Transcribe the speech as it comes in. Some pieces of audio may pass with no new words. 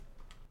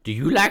Do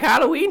you like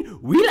Halloween?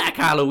 We like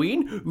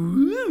Halloween.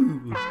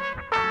 Ooh.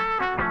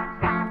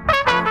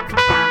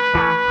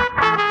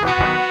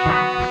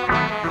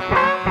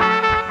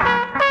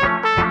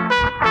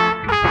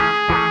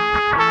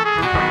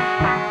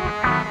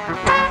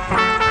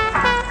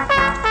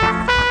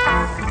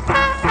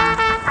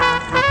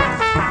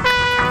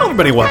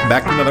 Everybody, welcome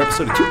back to another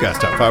episode of Two Guys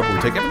Top 5, where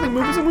we take everything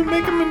movies and we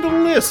make them into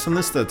lists. On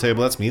this side of the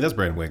table, that's me, that's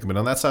Brandon Winkman.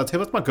 On that side of the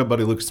table, that's my good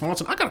buddy Lucas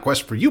Swanson. I got a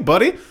question for you,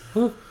 buddy.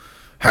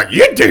 How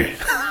you doing?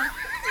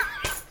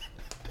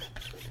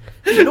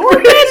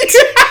 Norbit!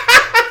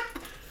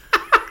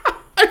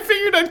 I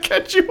figured I'd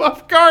catch you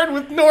off guard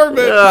with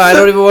Norbit. I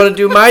don't even want to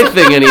do my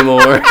thing anymore.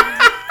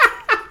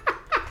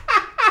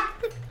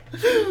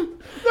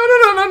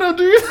 No,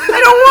 dude.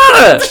 I don't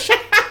want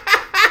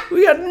to.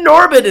 We got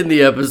Norbit in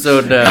the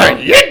episode now. How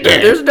you doing?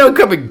 There's no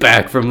coming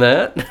back from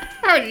that.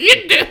 How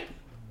you doing?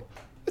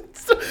 That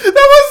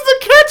was the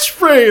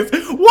catchphrase.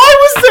 Why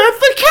was that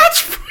the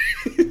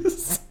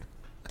catchphrase?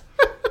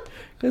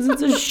 Because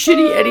it's a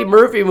shitty Eddie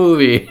Murphy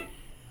movie.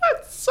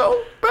 That's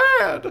so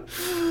bad.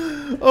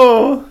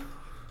 Oh,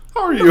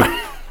 how are you?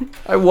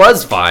 I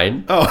was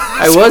fine. Oh,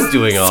 I was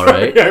doing all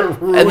right. I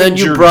ruined And then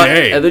your you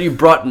day.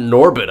 brought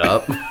Norbit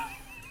up.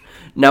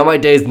 Now my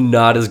day's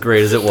not as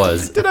great as it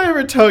was. Did I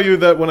ever tell you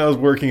that when I was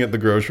working at the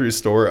grocery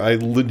store, I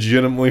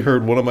legitimately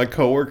heard one of my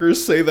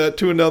coworkers say that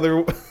to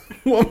another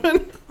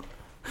woman?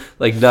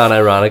 Like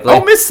non-ironically.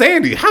 Oh, Miss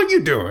Sandy, how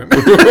you doing?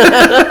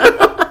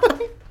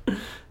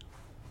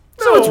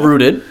 So it's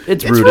rooted.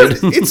 It's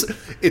rooted. rooted.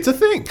 It's a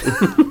thing.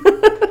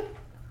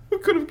 Who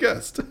could have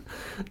guessed?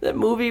 That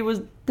movie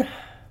was...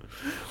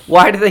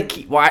 Why do they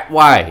keep...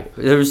 Why?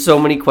 There were so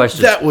many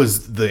questions. That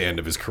was the end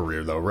of his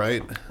career, though,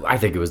 right? I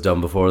think it was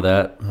done before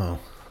that. Oh,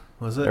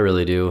 was it? I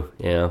really do,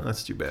 yeah.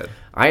 That's too bad.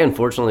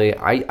 Unfortunately,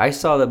 I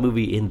saw that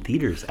movie in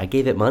theaters. I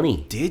gave it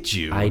money. Did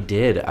you? I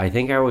did. I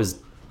think I was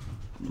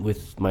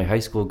with my high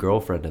school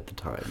girlfriend at the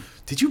time.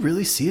 Did you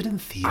really see it in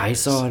theaters? I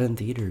saw it in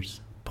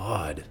theaters.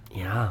 Bud.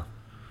 Yeah.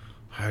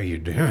 How are you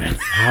doing?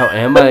 How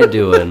am I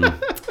doing?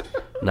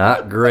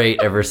 Not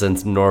great ever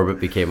since Norbit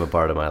became a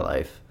part of my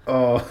life.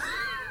 Oh...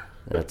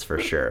 That's for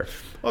sure.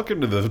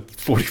 Welcome to the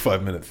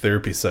 45-minute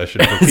therapy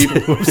session for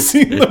people who have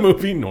seen the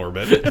movie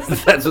Norbit.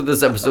 That's what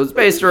this episode's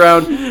based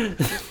around.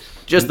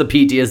 Just the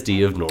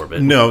PTSD of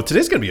Norbit. No,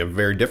 today's going to be a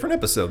very different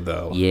episode,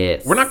 though.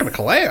 Yes. We're not going to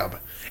collab.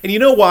 And you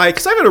know why?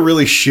 Because I've had a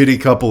really shitty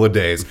couple of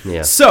days.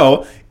 Yeah.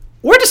 So,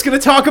 we're just going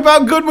to talk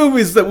about good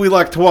movies that we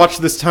like to watch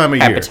this time of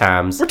year. Happy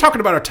times. We're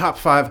talking about our top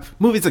 5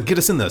 movies that get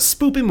us in the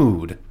spoopy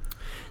mood.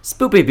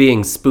 Spoopy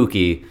being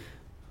spooky.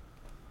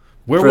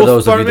 Werewolf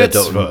those of Bar you that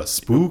don't Mitzvah, know.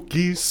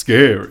 spooky,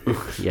 scary.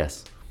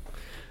 Yes.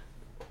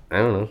 I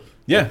don't know.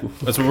 Yeah,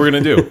 that's what we're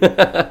going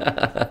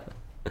to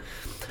do.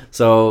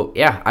 So,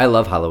 yeah, I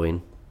love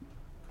Halloween.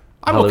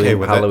 I'm okay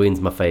with Halloween's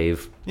my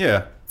fave. it.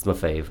 Yeah. It's my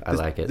fave. I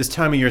like it. This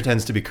time of year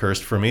tends to be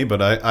cursed for me,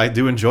 but I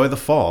do enjoy the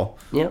fall.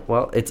 Yeah,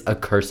 well, it's a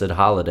cursed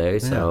holiday,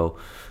 so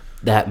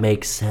that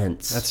makes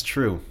sense. That's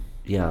true.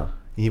 Yeah.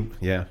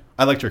 Yeah.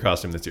 I liked your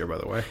costume this year, by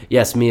the way.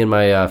 Yes, me and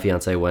my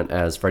fiance went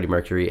as Freddie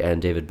Mercury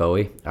and David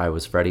Bowie. I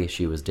was Freddie,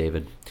 she was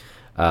David.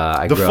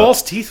 The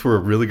false teeth were a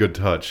really good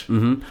touch.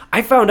 Mm-hmm.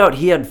 I found out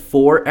he had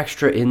 4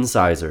 extra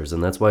incisors,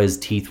 and that's why his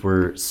teeth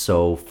were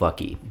so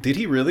fucky. Did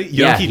he really?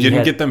 Yeah, he he didn't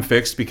had- get them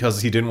fixed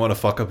because he didn't want to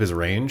fuck up his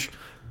range.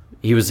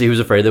 He was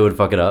afraid they would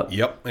fuck it up.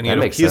 Yep, and That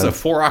makes he has a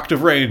sense.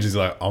 4-octave range. He's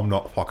like, I'm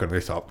not fucking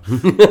this up.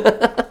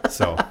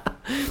 So,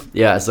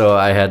 Yeah, so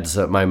I had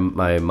my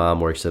mom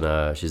works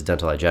she's a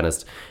dental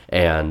hygienist,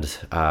 and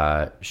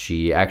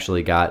she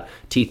actually got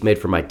teeth made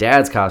for my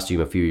dad's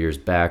costume a few years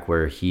back,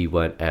 where he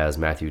went as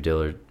Matthew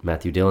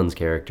Dillon's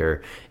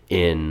character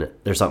in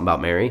There's Something About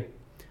Mary,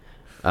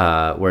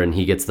 wherein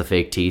he gets the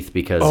fake teeth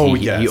because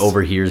he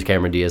overhears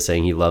Cameron Diaz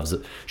saying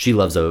she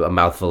loves a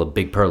mouthful of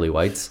big pearly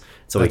whites,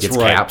 so That's he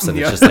gets right. caps and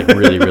Yeah. it's just like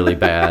really really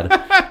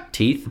bad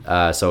teeth.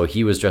 So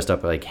he was dressed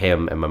up like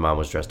him, and my mom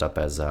was dressed up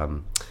as I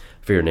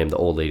forget her name, the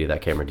old lady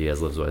that Cameron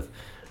Diaz lives with.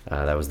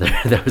 That was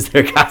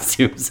their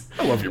costumes.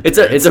 I love your It's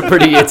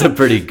a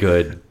pretty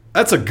good.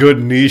 That's a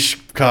good niche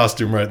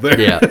costume right there.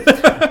 Yeah.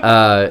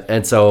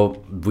 And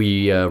so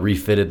we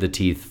refitted the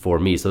teeth for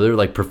me. So they were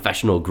like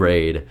professional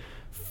grade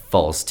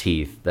false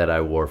teeth that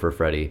I wore for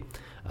Freddie.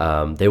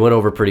 They went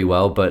over pretty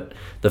well, but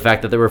the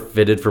fact that they were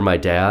fitted for my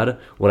dad,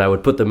 when I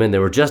would put them in, they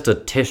were just a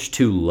tish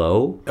too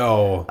low.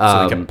 Oh,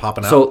 so they kept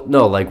popping out? So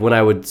no, like when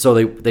I would, so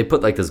they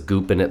put like this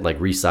goop in it, and like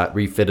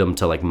refit them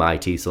to like my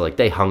teeth. So like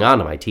they hung on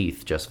to my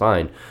teeth just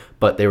fine,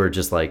 but they were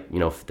just like,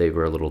 they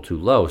were a little too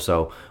low.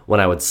 So when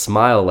I would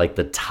smile, like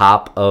the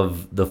top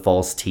of the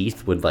false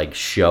teeth would like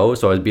show.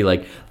 So it'd be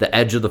like the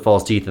edge of the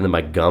false teeth and then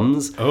my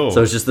gums. Oh.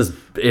 So it's just this,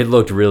 it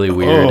looked really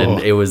weird,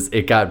 and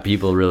it got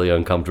people really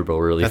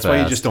uncomfortable really That's fast.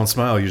 why you just don't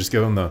smile. You just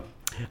give them the...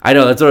 I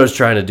know, that's what I was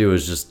trying to do,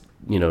 is just,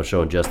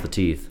 showing just the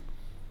teeth.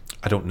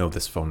 I don't know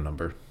this phone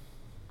number.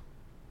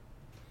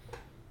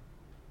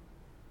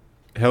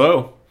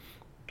 Hello?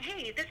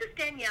 Hey, this is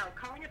Danielle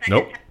calling about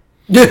Nope.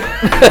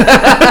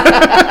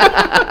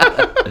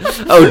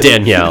 Oh,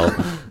 Danielle.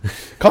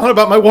 Calling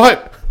about my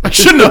what? I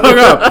shouldn't have hung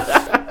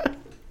up.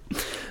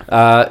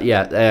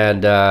 Yeah,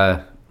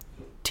 and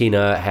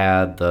Tina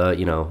had the,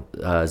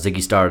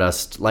 Ziggy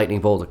Stardust lightning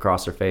bolt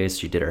across her face.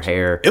 She did her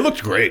hair. It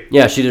looked great.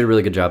 Yeah, she did a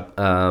really good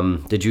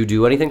job. Did you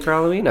do anything for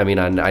Halloween? I mean,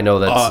 I know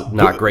that's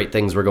not great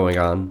things were going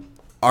on.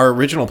 Our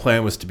original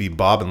plan was to be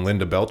Bob and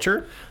Linda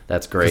Belcher.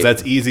 That's great. Because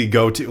that's easy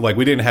go-to. Like,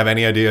 we didn't have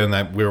any idea, and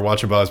that we were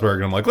watching Bob's Burger,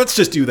 and I'm like, let's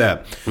just do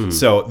that.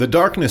 So the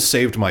darkness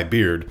saved my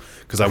beard,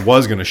 because I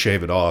was going to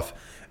shave it off.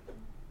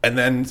 And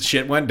then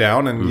shit went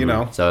down,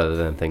 and, So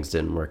then things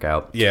didn't work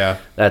out. Yeah.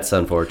 That's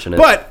unfortunate.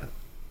 But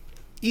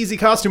easy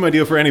costume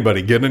idea for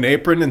anybody. Get an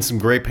apron and some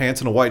gray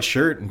pants and a white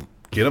shirt, and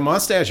get a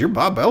mustache. You're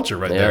Bob Belcher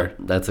right there.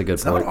 That's a good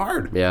It's point. not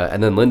hard. Yeah,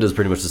 and then Linda's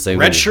pretty much the same.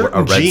 Red shirt a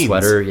and red jeans.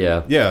 sweater.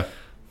 Yeah. Yeah.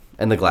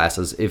 And the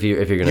glasses, if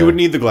you're gonna. You would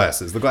need the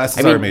glasses. The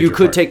glasses I are a mean, major you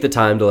could part. take the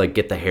time to like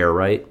get the hair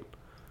right,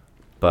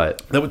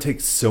 but That would take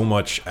so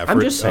much effort.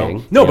 I'm just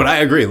saying. No, Yeah. but I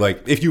agree.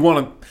 Like, if you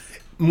want to,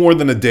 more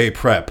than a day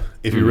prep,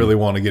 if you really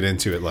want to get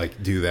into it,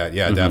 like, do that.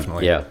 Yeah,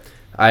 definitely. yeah.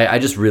 I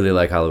just really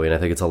like Halloween. I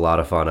think it's a lot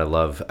of fun.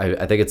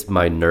 I think it's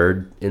my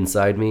nerd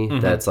inside me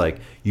that's like,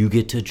 you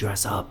get to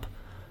dress up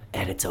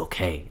and it's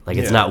okay. Like,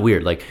 it's Yeah. not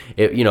weird. Like,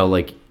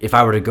 like if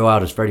I were to go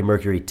out as Freddie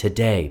Mercury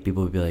today,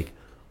 people would be like,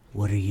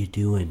 what are you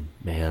doing,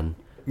 man?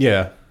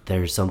 Yeah.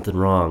 There's something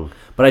wrong.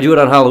 But I do it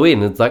on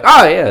Halloween, and it's like,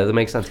 oh, yeah, that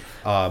makes sense.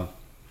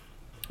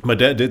 My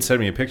dad did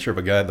send me a picture of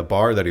a guy at the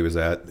bar that he was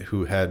at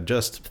who had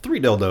just 3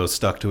 dildos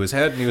stuck to his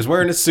head, and he was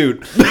wearing a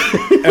suit.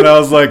 And I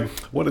was like,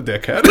 what a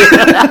dickhead.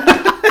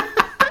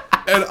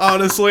 And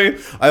honestly,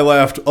 I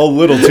laughed a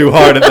little too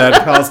hard at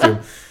that costume.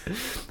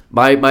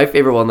 My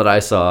favorite one that I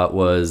saw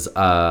was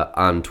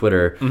on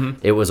Twitter.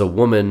 It was a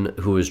woman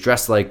who was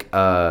dressed like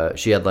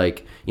she had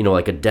like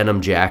a denim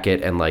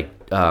jacket and like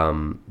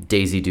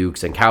Daisy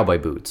Dukes and cowboy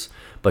boots,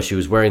 but she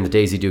was wearing the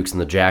Daisy Dukes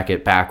and the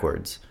jacket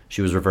backwards.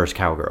 She was reverse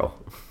cowgirl.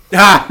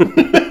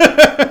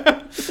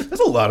 There's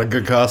a lot of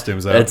good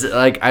costumes out. It's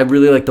like I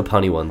really like the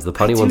punny ones. The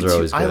punny ones are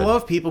always good. I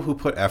love people who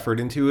put effort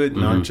into it,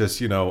 not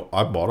just, I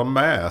bought a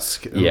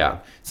mask. Yeah.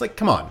 It's like,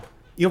 come on.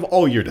 You have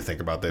all year to think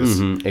about this.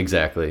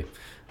 Exactly.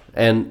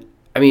 And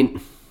I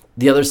mean,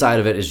 the other side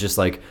of it is just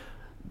like,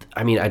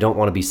 I mean, I don't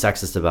want to be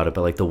sexist about it,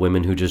 but like the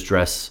women who just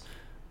dress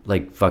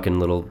like fucking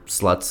little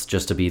sluts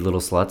just to be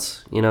little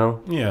sluts,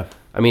 Yeah.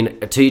 I mean,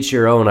 to each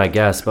your own, I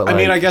guess. But I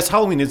mean, like, I guess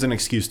Halloween is an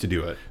excuse to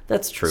do it.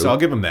 that's true. So I'll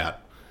give them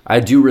that. I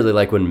do really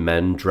like when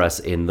men dress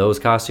in those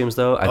costumes,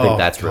 though. I think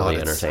that's really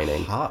God, it's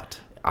entertaining. hot.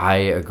 I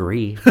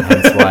agree.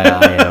 Hence why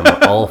I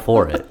am all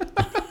for it.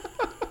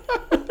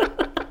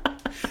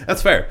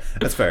 That's fair.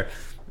 That's fair.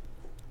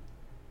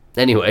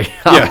 Anyway,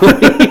 Yeah.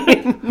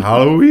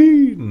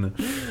 Halloween.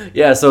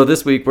 yeah. So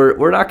this week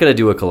we're not gonna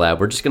do a collab.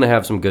 We're just gonna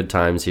have some good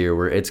times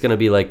here. It's gonna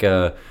be like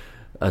a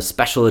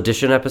special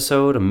edition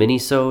episode, a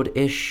mini-sode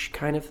ish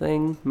kind of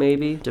thing,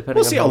 maybe, depending.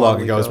 We'll see how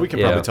long it goes. go. We can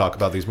probably talk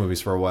about these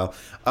movies for a while.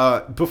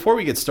 Before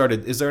we get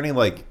started, is there any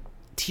like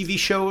TV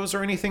shows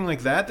or anything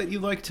like that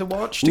you'd like to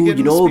watch to Ooh, get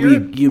in the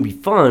it'd spirit? be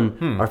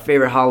fun. Our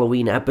favorite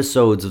Halloween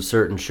episodes of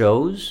certain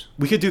shows.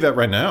 We could do that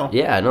right now.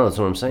 Yeah, I know, that's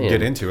what I'm saying.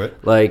 Get into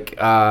it Like,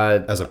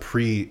 as a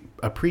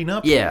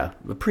prenup. yeah,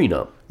 a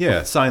prenup.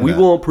 Yeah, sign We that.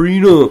 want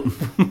prenup.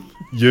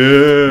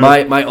 Yeah.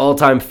 My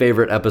all-time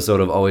favorite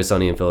episode of Always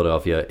Sunny in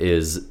Philadelphia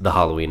is the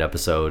Halloween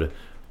episode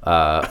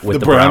with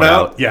the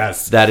brownout.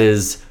 Yes. That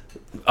is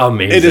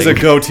amazing. It is a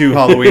go-to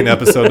Halloween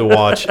episode to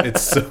watch.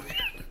 It's so.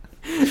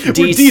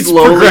 Dee Deed's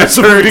slowly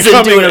progressively turns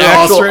becoming into an an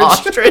actual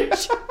ostrich.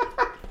 ostrich.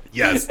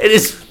 Yes. It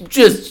is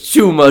just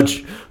too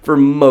much for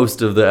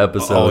most of the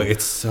episode. Oh,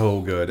 it's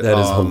so good. That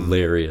is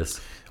hilarious.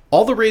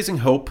 all the Raising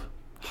Hope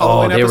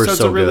Halloween they were episodes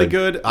so are really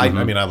good. good. I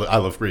mean, I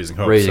love Raising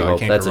Hope. Raising so Hope, I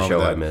can't that's go a wrong show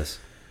with I that. miss.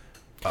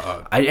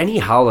 Any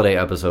holiday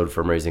episode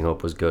from Raising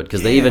Hope was good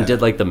because they even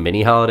did like the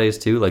mini holidays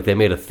too. Like they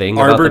made a thing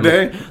Arbor about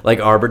them, Day? like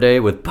Arbor Day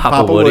with Papa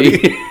Papa Woody,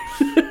 Woody.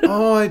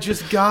 Oh, I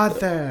just got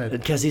that.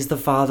 because he's the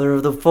father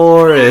of the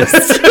forest.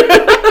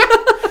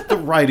 The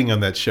writing on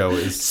that show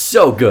is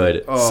So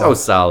good, so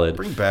solid.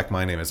 bring back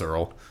My Name Is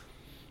Earl.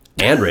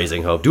 And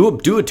Raising Hope, do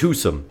a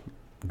twosome,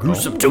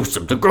 gruesome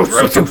twosome, the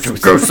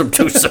gruesome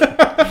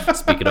twosome.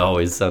 Speaking of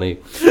Always Sunny.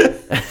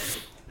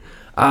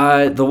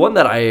 The one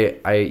that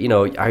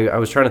I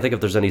was trying to think if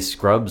there's any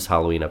Scrubs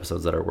Halloween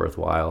episodes that are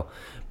worthwhile,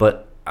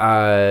 but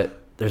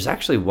there's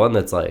actually one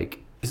that's like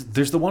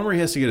There's the one where he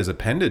has to get his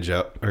appendage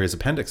out or his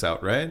appendix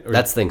out, right? Or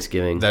that's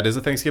Thanksgiving. that is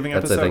a Thanksgiving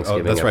That's a episode.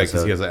 Thanksgiving that's right,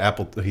 because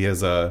episode. he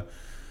has a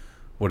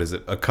what is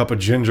it? A cup of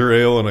ginger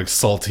ale and a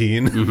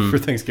saltine for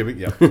Thanksgiving.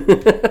 Yeah.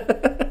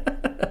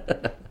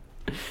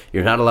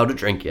 You're not allowed to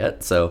drink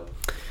yet, so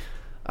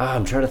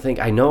I'm trying to think.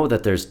 I know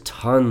that there's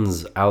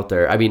tons out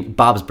there. I mean,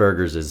 Bob's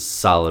Burgers is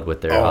solid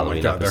with their Oh my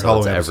Halloween God, their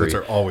episodes. Halloween episodes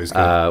are always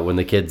good. When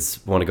the kids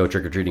want to go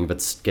trick or treating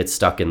but get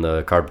stuck in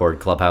the cardboard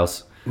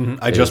clubhouse.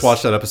 I just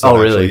watched that episode. Oh,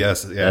 actually. really?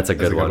 Yes. Yeah, That's a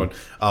good one.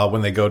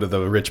 When they go to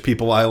the rich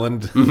people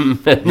island.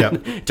 Yeah.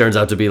 Turns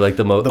out to be like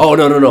the most. Oh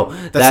no!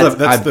 That's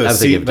I'm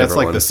thinking of like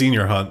different the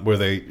senior hunt where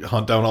they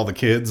hunt down all the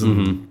kids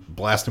and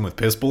blast them with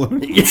piss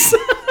balloons.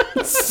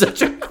 It's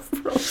such a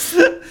gross.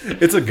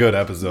 It's a good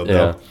episode Yeah.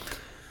 though.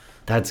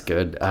 That's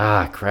good.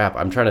 Ah, crap.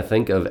 I'm trying to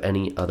think of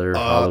any other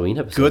Halloween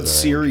episodes. Good that I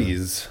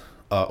series.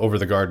 Over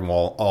the Garden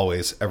Wall,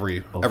 always every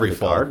the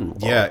fall. Garden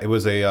Wall. Yeah, it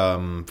was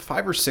a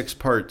 5 or 6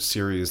 part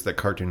series that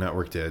Cartoon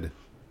Network did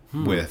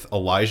with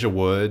Elijah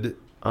Wood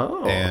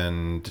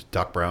and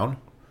Doc Brown.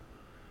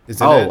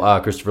 Is in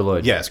it. Christopher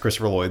Lloyd. Yes,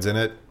 Christopher Lloyd's in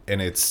it,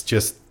 and it's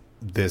just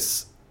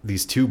these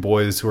 2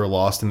 boys who are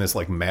lost in this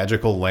like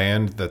magical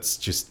land that's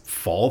just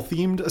fall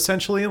themed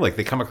essentially. Like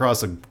they come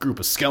across a group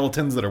of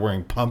skeletons that are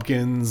wearing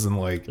pumpkins and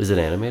like. Is it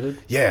animated?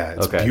 Yeah,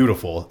 it's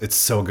beautiful. It's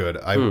so good.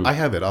 I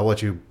have it. I'll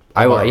let you.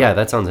 Yeah,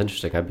 that sounds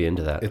interesting. I'd be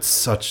into that. It's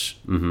such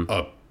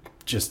a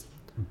just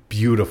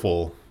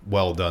beautiful,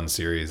 well done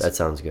series. That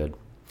sounds good.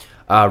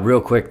 Real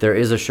quick, there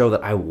is a show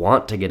that I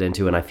want to get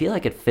into, and I feel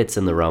like it fits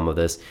in the realm of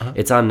this.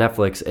 It's on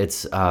Netflix.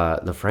 It's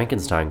the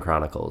Frankenstein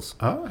Chronicles.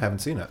 Oh, I haven't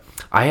seen it.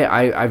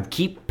 I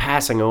keep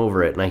passing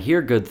over it, and I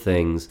hear good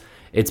things.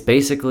 It's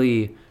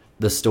basically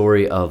the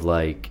story of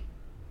like,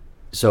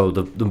 so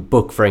the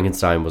book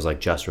Frankenstein was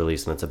like just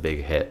released, and it's a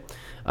big hit.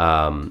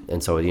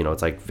 And so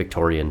it's like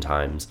Victorian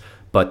times.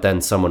 But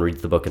then someone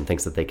reads the book and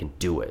thinks that they can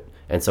do it.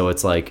 And so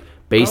it's like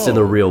based in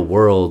the real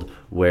world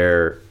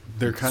where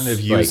they're kind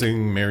of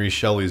using Mary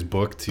Shelley's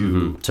book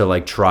to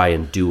like try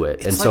and do it.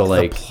 It's and so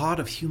the plot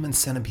of Human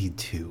Centipede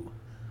 2.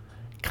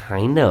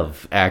 Kind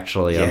of,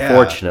 actually, Yeah,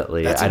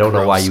 unfortunately. that's I don't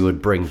know why gross. you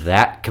would bring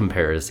that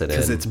comparison in.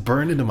 Because it's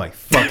burned into my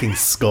fucking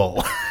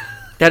skull.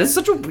 That is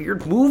such a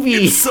weird movie.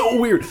 It's so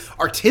weird.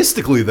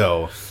 Artistically,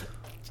 though.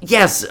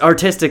 Yes,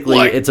 artistically,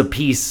 Like- it's a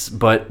piece,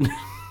 but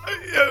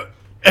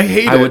I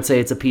hate it. I would say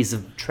it's a piece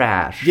of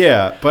trash.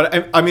 Yeah,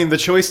 but I mean, the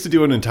choice to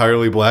do an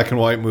entirely black and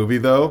white movie,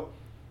 though,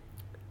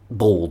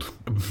 Bold.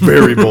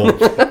 very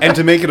bold. And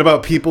to make it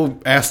about people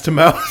ass to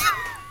mouth,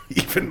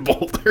 even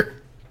bolder.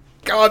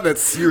 God, that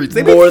series.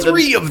 They More made than-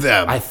 3 of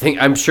them.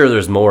 I'm sure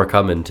there's more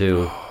coming,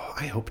 too.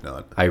 I hope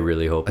not. I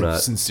really hope I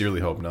not. sincerely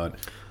hope not.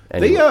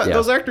 And, They yeah.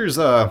 those actors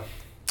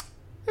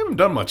haven't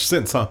done much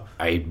since, huh?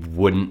 I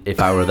wouldn't if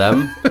I were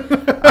them.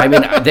 I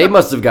mean, they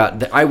must have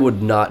got... I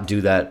would not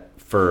do that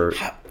for,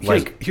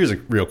 Here's a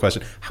real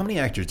question. How many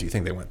actors do you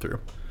think they went through?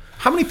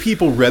 How many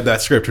people read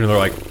that script and they're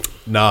like,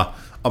 "Nah,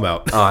 I'm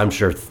out." Oh, I'm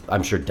sure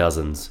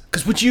dozens.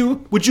 Because would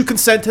you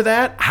consent to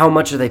that? How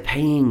much are they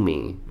paying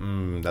me?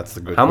 That's the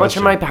good How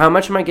question.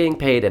 much am I getting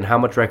paid, and how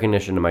much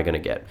recognition am I going to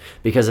get?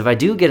 Because if I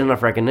do get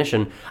enough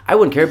recognition, I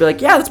wouldn't care. I'd be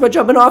like, yeah, that's my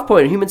jumping off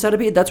point. Human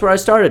Centipede, that's where I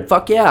started.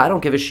 Fuck yeah, I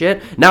don't give a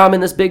shit. Now I'm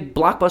in this big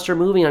blockbuster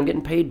movie, and I'm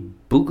getting paid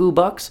buku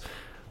bucks.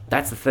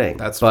 That's the thing.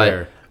 That's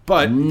fair.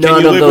 But none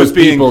can you of live those with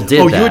being, people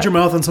did you that. had your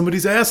mouth on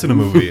somebody's ass in a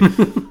movie.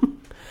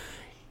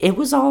 It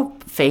was all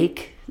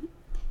fake.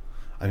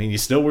 I mean, you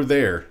still were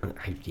there.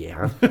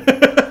 Yeah.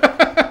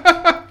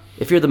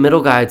 If you're the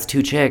middle guy, it's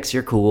 2 chicks.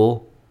 You're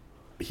cool.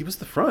 He was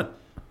the front.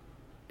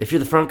 If you're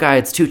the front guy,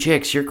 it's 2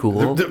 chicks. You're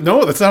cool.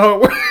 No, that's not how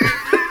it works.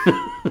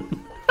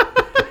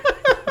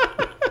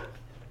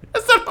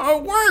 That's not how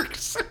it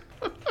works.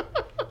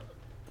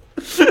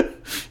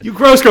 You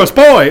gross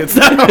boy. It's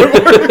not how it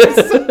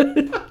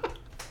works.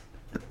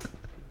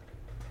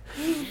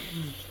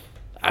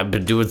 I've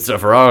been doing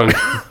stuff wrong.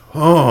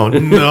 Oh,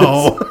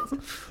 no.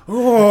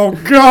 Oh,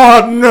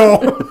 God,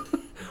 no.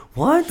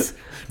 What?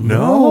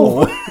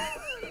 No.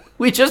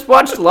 We just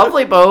watched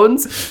Lovely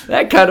Bones.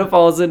 That kind of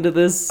falls into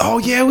this. Oh,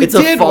 yeah, we It's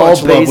did a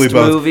watch Lovely fall-based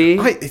Bones. movie.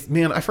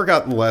 I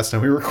forgot the last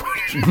time we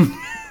recorded.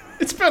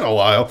 It's been a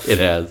while. It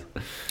has.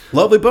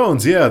 Lovely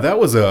Bones, yeah, that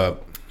was a...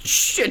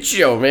 Shit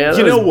show, man.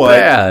 You That know was what?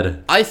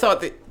 Bad. I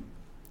thought that...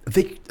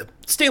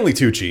 Stanley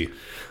Tucci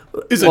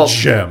is Well, a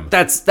gem.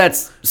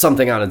 That's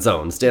something on its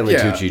own. Stanley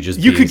Tucci just.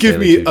 You being could give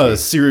Stanley me Tucci. a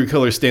serial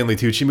killer Stanley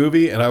Tucci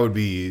movie, and I would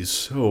be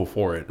so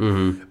for it.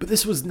 Mm-hmm. But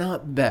this was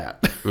not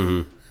that.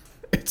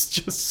 It's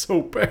just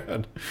so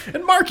bad.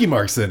 And Marky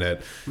Mark's in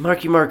it.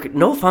 Marky Mark,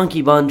 no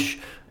Funky Bunch,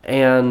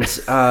 and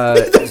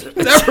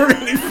Never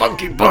any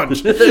funky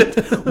bunch.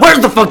 where's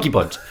the Funky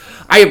Bunch?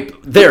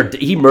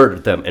 He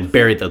murdered them and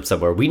buried them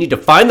somewhere. We need to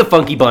find the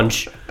Funky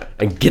Bunch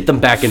and get them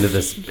back into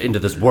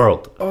this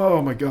world.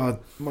 Oh my God,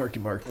 Marky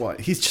Mark! Why?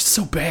 He's just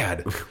so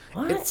bad.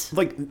 What?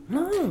 Like,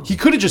 No. he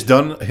could have just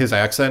done his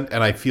accent,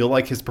 and I feel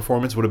like his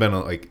performance would have been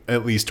like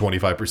at least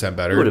 25%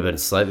 better. It would have been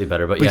slightly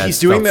better, but But yeah, he's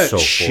it doing felt that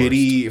so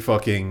shitty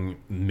fucking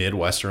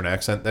Midwestern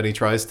accent that he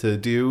tries to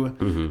do.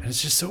 And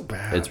it's just so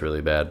bad. forced. It's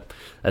really bad.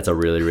 That's a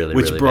really, really,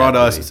 Which really brought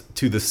bad us movie.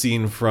 to the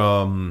scene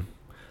from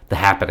The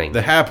Happening.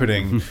 The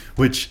Happening,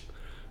 which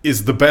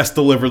is the best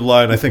delivered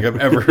line I think I've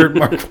ever heard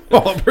Mark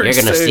Wahlberg You're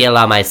gonna say. steal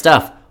all my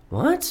stuff.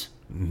 What?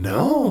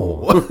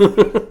 No.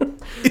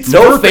 It's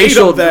No verbatim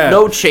facial, that.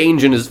 no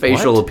change in his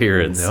facial What?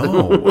 appearance.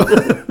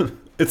 No.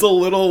 It's a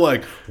little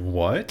like,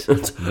 what?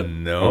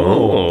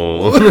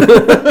 No.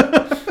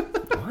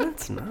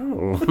 What?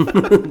 No.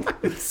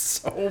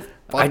 So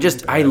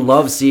I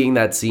love seeing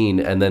that scene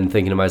and then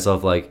thinking to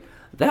myself, like,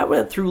 that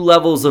went through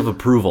levels of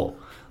approval.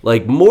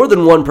 Like, more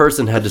than one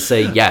person had to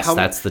say, yes,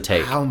 that's the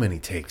take. How many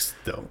takes,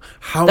 though?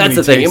 How That's many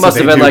the thing. It takes must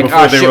did have they been do like, before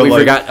oh, they shit, were we like-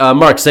 forgot.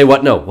 Mark, say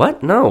what? No.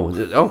 What? No.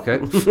 Okay.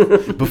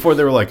 Before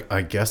they were like,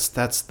 I guess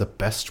that's the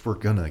best we're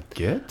gonna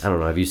get? I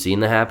don't know. Have you seen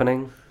The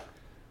Happening?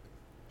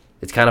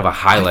 It's kind of a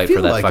highlight feel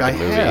for that like fucking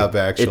I movie. have,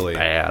 actually. It's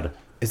bad.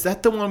 Is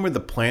that the one where the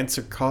plants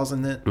are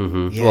causing it?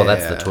 Mm-hmm. Well,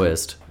 that's the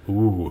twist.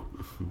 Ooh.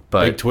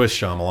 But Big twist,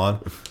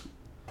 Shyamalan.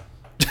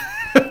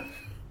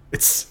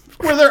 It's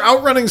where they're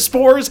outrunning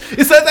spores.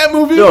 Is that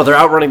movie? no, they're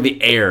outrunning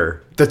the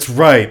air. That's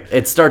right.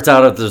 It starts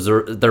out as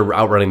they're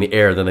outrunning the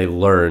air, then they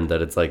learn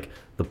that it's like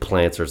the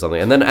plants or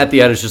something, and then at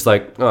the end it's just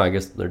like, oh, I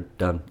guess they're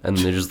done, and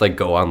they just like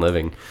go on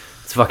living.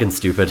 It's fucking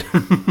stupid.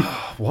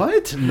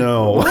 What?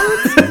 No.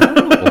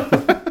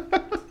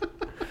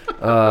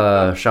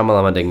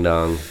 Shamalama Ding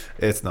Dong.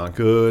 It's not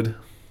good.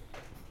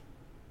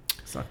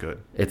 It's not good.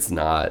 It's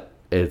not.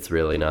 It's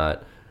really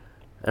not.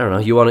 I don't know.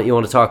 You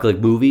want to talk like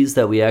movies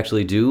that we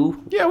actually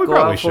do? Yeah, we go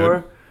probably out should.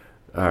 for?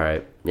 All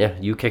right. Yeah,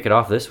 you kick it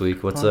off this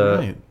week. What's All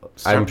right.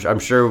 I'm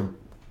sure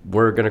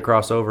we're gonna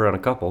cross over on a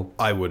couple.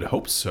 I would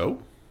hope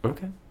so.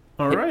 Okay.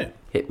 All right.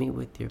 Hit me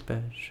with your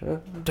best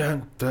shot.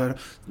 Dun, dun.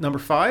 Number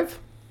 5,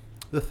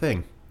 The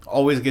Thing.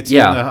 Always gets you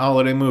in the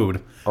holiday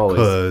mood. Always.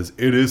 Because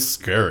it is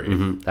scary.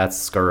 That's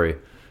scurry.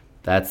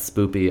 That's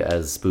spoopy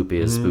as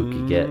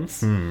spooky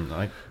gets.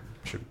 I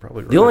should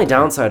probably. The only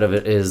downside of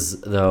it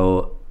is,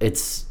 though,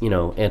 it's,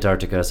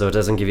 Antarctica, so it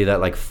doesn't give you that,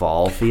 like,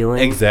 fall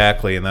feeling.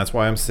 Exactly, and that's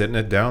why I'm sitting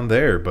it down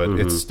there, but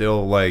it's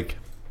still, like,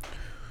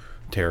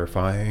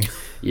 terrifying.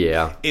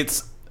 Yeah.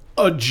 It's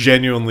a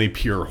genuinely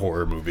pure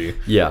horror movie.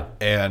 Yeah.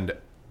 And,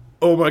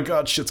 oh my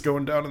god, shit's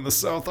going down in the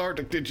South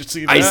Arctic. Did you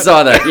see that? I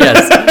saw that,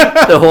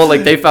 yes. The whole,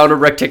 like, they found a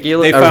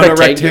rectangular... They found a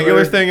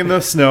rectangular thing in the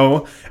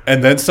snow,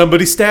 and then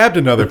somebody stabbed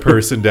another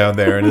person down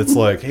there, and it's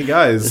like, hey,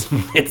 guys,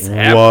 It's what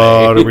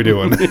happening. are we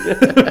doing?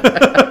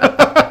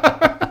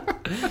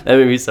 That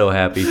made me so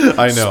happy.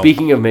 I know.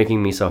 Speaking of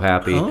making me so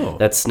happy, Oh.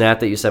 that snap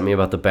that you sent me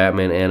about the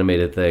Batman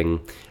animated thing,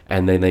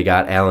 and then they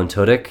got Alan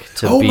Tudyk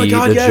to Oh be my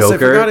god, the yes, Joker. I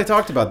forgot I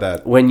talked about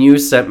that. When you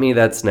sent me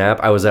that snap,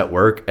 I was at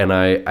work, and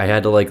I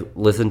had to, like,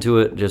 listen to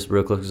it just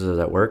real quick because I was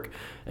at work.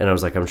 And I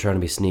was like, I'm trying to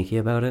be sneaky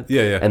about it.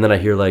 Yeah, yeah. And then I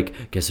hear,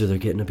 like, guess who they're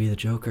getting to be the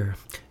Joker?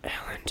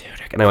 Alan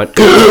Tudyk. And I went,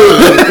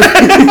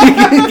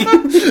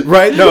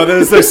 Right? No, that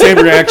was the same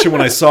reaction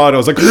when I saw it. I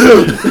was like,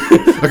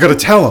 I gotta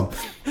tell him.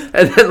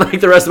 and then, like,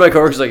 the rest of my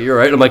coworkers like, you're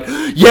right. And I'm like,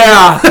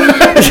 yeah.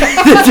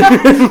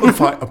 I'm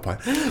fine. I'm fine.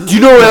 Do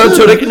you know Alan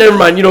Tudyk? Never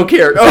mind, you don't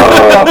care.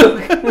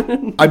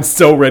 Oh. I'm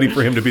so ready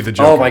for him to be the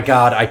Joker. Oh my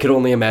god, I could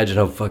only imagine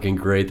how fucking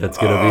great that's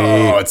gonna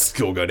Oh, be. it's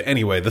still good.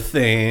 Anyway, The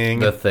Thing.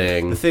 The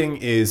Thing. The Thing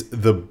is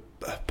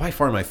by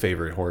far my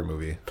favorite horror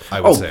movie,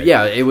 I would say.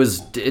 Yeah,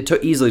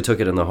 easily took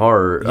it in the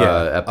horror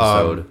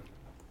episode.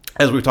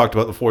 As we've talked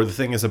about before, The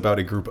Thing is about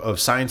a group of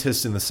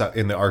scientists in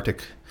the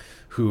Arctic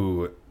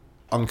who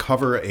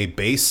uncover a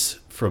base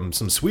from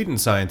some Sweden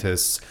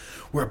scientists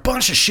where a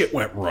bunch of shit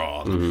went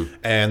wrong.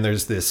 And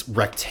there's this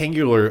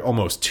rectangular,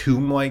 almost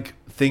tomb-like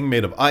thing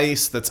made of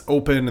ice that's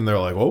open, and they're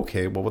like,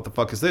 okay, well, what the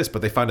fuck is this?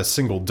 But they find a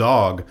single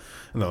dog,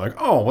 and they're like,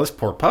 oh, this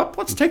poor pup,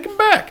 let's take him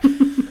back.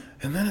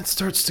 And then it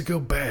starts to go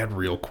bad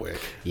real quick.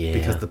 Yeah.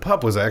 Because the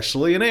pup was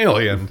actually an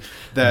alien.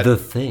 The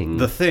Thing.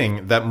 The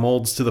Thing that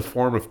molds to the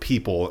form of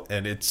people,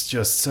 and it's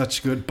just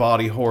such good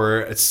body horror.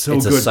 It's so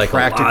It's good a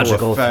practical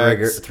psychological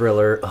effects.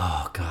 thriller.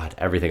 Oh god,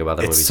 everything about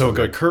that movie. It's so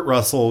good. Kurt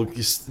Russell,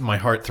 just my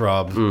heart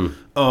throb.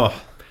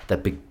 Oh,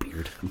 That big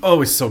beard.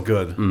 oh, he's so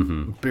good.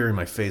 Bury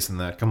my face in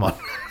that. Come on.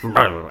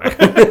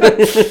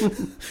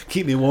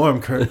 Keep me warm,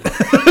 Kurt.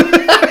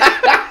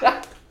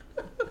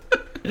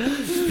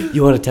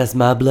 You want to test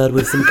my blood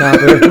with some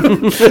copper?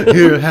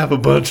 Here, have a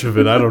bunch of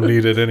it. I don't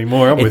need it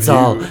anymore. I'm It's with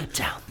all you.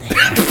 down there.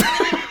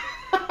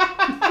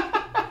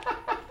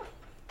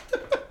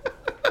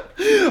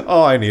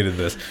 Oh, I needed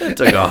this. It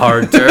took a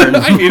hard turn.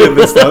 I needed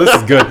this, though. This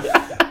is good.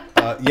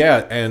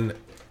 Yeah, and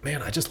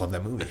man, I just love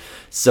that movie.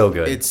 So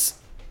good. It's,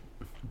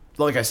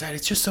 like I said,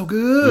 it's just so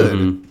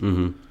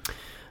good.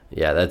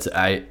 Yeah, that's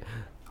I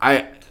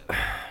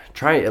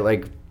try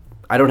like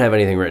I don't have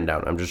anything written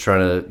down. I'm just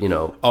trying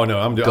to, Oh, no,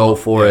 I'm go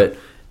for it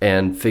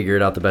and figure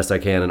it out the best I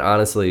can. And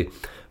honestly,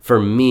 for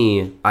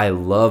me, I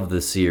love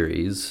the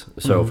series.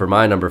 So for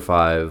my number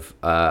 5,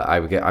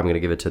 I'm going to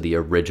give it to the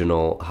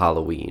original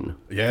Halloween.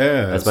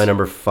 Yeah. That's my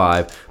number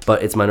 5.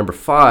 But it's my number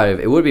 5.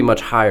 It would be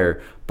much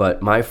higher.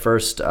 But my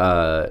first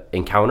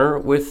encounter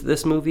with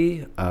this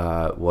movie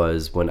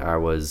was when I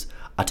was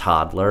a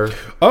toddler.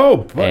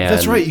 Oh,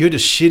 that's And right. You had a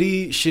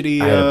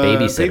shitty I had a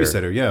babysitter.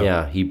 babysitter, yeah.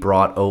 Yeah, he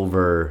brought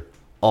over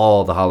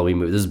all the Halloween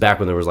movies. This is back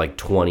when there was like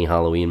 20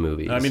 Halloween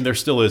movies. I mean, there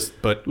still is,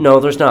 but No,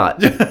 there's not.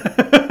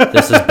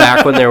 This is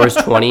back when there was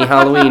 20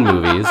 Halloween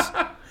movies.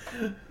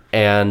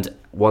 And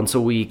once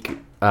a week,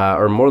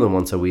 or more than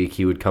once a week,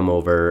 he would come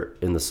over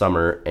in the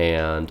summer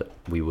and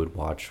we would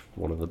watch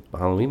one of the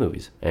Halloween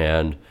movies.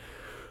 And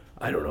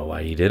I don't know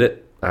why he did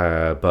it,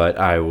 but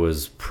I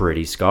was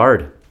pretty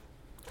scarred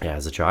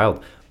as a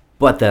child.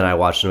 But then I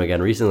watched him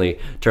again recently.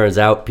 Turns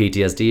out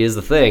PTSD is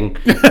the thing.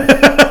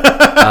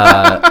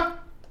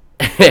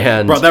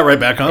 And brought that right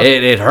back, huh?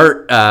 it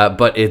hurt,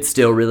 but it's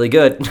still really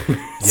good.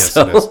 Yes,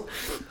 So, it is.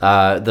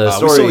 the We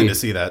still story. need to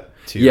see that,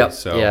 too. Yep.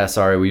 So. Yeah.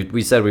 Sorry,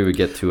 we said we would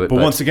get to it, But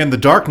once again, the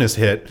darkness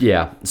hit.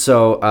 yeah.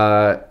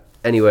 So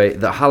Anyway,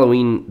 the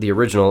Halloween, the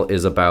original,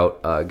 is about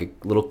a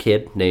little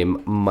kid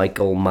named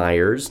Michael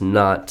Myers,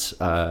 not...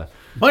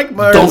 Mike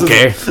Myers. Don't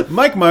care.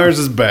 Mike Myers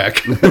is back.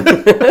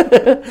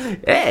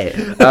 Hey!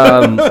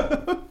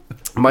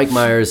 Mike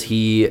Myers,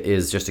 he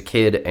is just a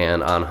kid,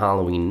 and on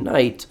Halloween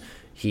night,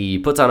 he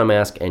puts on a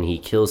mask and he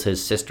kills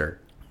his sister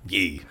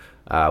Yee.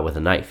 with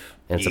a knife.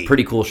 And it's a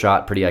pretty cool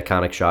shot, pretty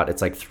iconic shot.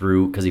 It's like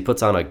through, because he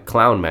puts on a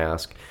clown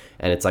mask,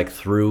 and it's like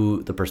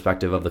through the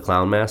perspective of the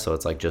clown mask, so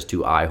it's like just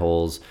two eye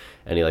holes,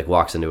 and he like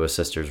walks into his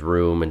sister's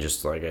room and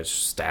just like is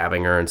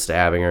stabbing her and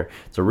stabbing her.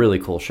 It's a really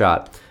cool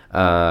shot.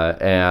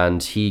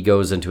 And he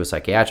goes into a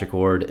psychiatric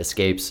ward,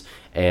 escapes,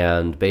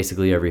 and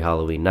basically every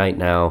Halloween night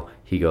now,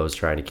 he goes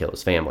trying to kill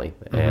his family.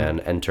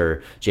 And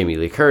enter Jamie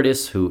Lee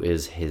Curtis, who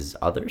is his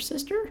other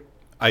sister?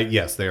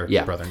 Yes, they are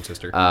brother and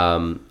sister.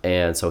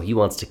 And so he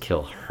wants to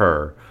kill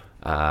her.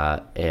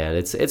 And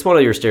it's one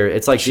of your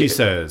it's like she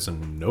says,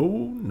 no,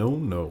 no,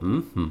 no.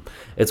 Mm-hmm.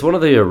 It's one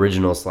of the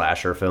original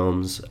slasher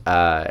films,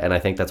 and I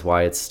think that's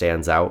why it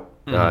stands out.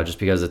 Just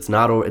because it's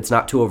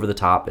not too over the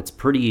top. It's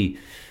pretty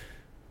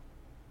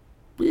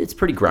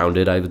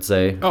grounded, I would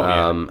say. Oh,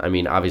 yeah. I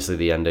mean, obviously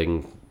the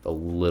ending a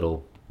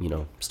little,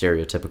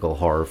 stereotypical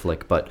horror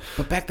flick, but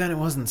back then it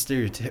wasn't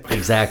stereotypical.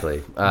 exactly.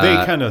 They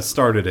kind of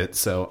started it,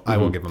 so I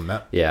will give them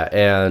that. Yeah,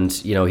 and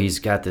he's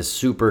got this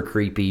super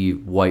creepy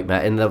white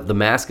mask, and the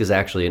mask is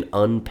actually an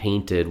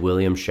unpainted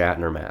William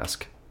Shatner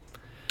mask.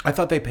 I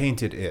thought they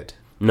painted it.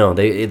 No,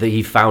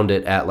 he found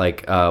it at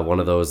like one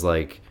of those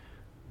like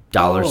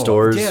dollar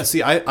stores. Yeah,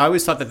 see, I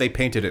always thought that they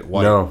painted it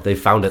white. No, they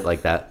found it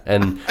like that,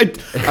 and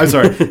I'm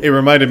sorry. It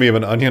reminded me of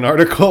an Onion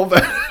article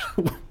that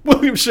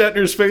William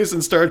Shatner's face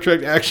in Star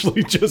Trek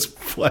actually just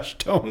flesh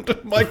toned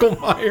Michael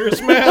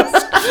Myers'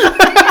 mask.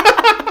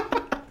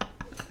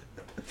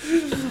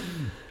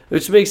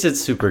 which makes it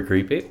super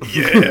creepy.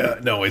 Yeah,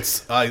 no,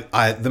 it's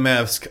the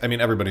mask. I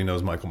mean, everybody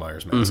knows Michael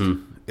Myers' mask.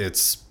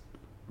 It's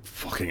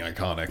fucking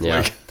iconic. Yeah.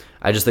 Like,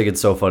 I just think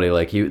it's so funny.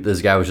 Like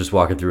this guy was just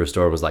walking through a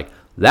store and was like,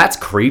 "That's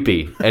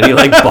creepy," and he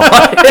like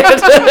bought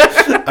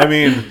it. I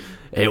mean,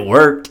 it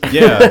worked.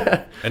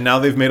 yeah. And now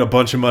they've made a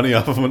bunch of money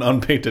off of an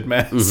unpainted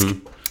mask.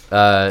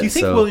 Do you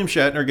think William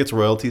Shatner gets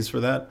royalties for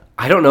that?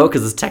 I don't know,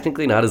 because it's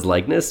technically not his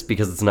likeness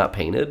because it's not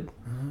painted.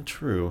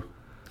 True.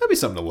 That'd be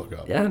something to look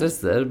up. Yeah,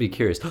 that'd be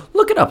curious.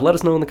 Look it up. Let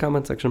us know in the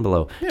comment section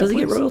below. Yeah, Does he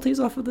get please. royalties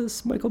off of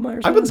this Michael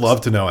Myers? I would masks?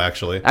 love to know,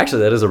 actually.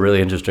 Actually, that is a really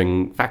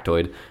interesting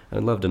factoid.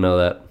 I'd love to know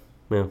that.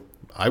 Yeah.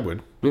 I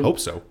would. Hope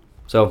so.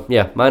 So,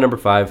 yeah, my number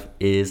 5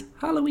 is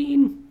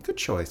Halloween. Good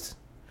choice.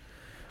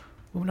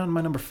 Moving on to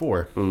my number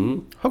 4.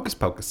 Hocus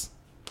Pocus.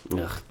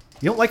 Ugh.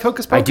 You don't like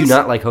Hocus Pocus? I do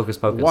not like Hocus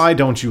Pocus. Why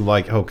don't you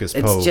like Hocus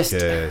Pocus? just-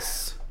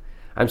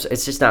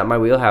 it's just not my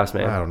wheelhouse,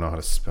 man. I don't know how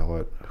to spell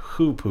it.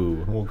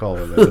 Hoo-poo. We'll call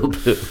it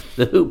that.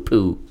 The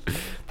hoopoo,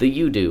 the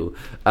you-do.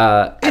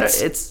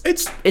 It's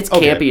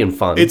okay. campy and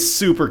fun. It's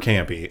super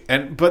campy.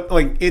 But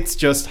like it's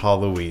just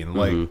Halloween.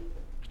 Like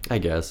I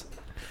guess.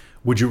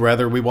 would you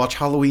rather we watch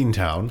Halloween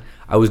Town?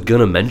 I was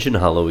gonna mention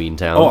Halloween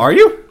Town. Oh, are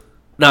you?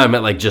 No, I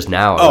meant like just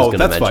now. I was Oh, gonna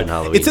that's mention fine.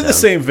 Halloween It's in the Town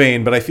same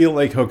vein, but I feel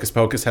like Hocus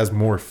Pocus has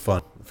more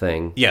fun.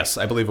 thing. Yes,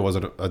 I believe it was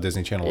a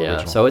Disney Channel Yeah,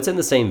 original. so it's in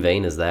the same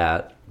vein as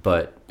that,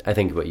 but I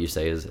think what you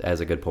say has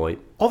a good point.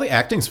 All the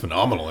acting's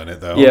phenomenal in it,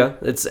 though. Yeah,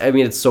 it's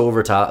so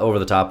over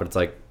the top, but it's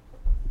like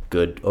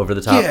good over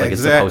the top. Yeah, like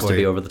it's supposed to exactly.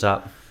 be over the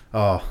top.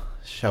 Oh,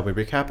 shall we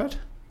recap it?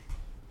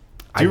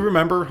 Do you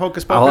remember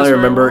Hocus Pocus? All I very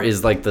remember well?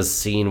 is like the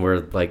scene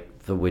where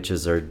like the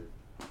witches are.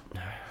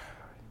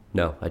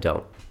 No, I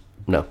don't.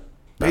 No.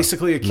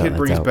 Basically, a kid I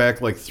brings don't.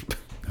 back like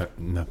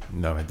no,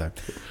 I don't.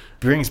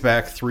 Brings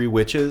back 3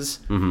 witches,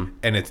 and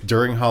it's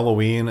during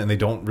Halloween, and they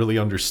don't really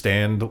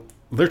understand.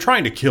 They're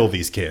trying to kill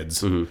these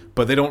kids,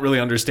 but they don't really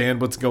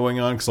understand what's going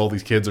on because all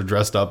these kids are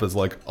dressed up as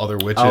like other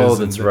witches. Oh,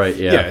 and that's right,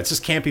 yeah. yeah, it's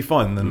just campy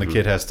fun. And then the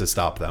kid has to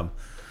stop them.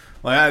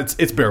 Like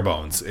it's bare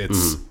bones.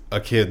 It's a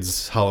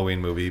kid's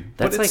Halloween movie, That's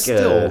but it's like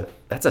still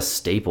that's a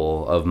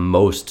staple of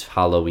most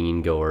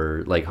Halloween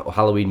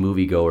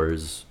movie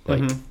goers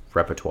like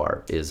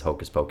repertoire is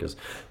Hocus Pocus,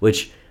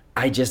 which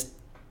I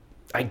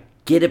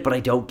get it, but I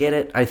don't get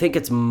it. I think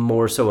it's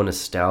more so a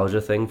nostalgia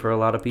thing for a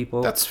lot of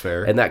people. That's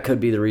fair. And that could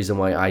be the reason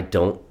why I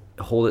don't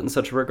hold it in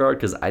such a regard,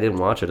 because I didn't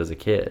watch it as a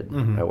kid.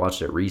 I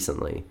watched it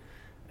recently,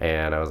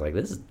 and I was like,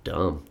 this is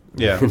dumb.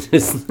 yeah.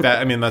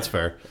 That's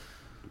fair.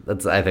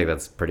 I think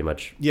that's pretty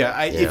much...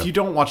 Yeah, if you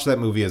don't watch that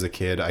movie as a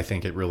kid, I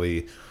think it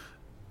really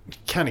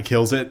kind of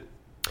kills it.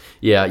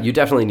 Yeah, you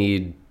definitely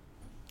need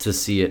to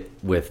see it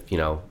with,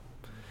 ignorance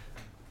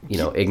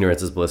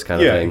is bliss kind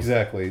of Yeah, thing.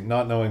 exactly.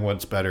 Not knowing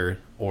what's better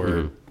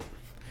or...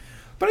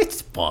 But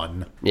it's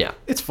fun. Yeah,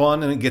 It's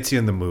fun and it gets you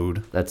in the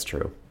mood. that's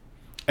true.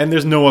 And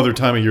there's no other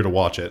time of year to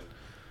watch it.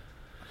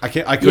 I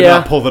could Yeah.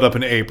 not pull that up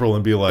in April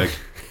and be like,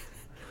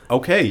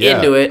 okay, yeah.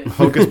 Into it.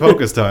 Hocus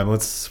Pocus time.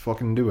 Let's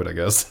fucking do it, I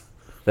guess.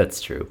 That's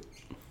true.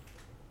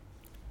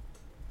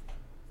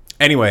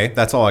 Anyway,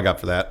 that's all I got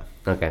for that.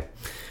 Okay.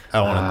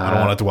 I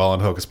don't want to dwell on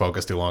Hocus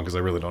Pocus too long because I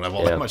really don't have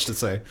all Yeah. that much to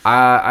say.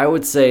 I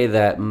would say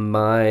that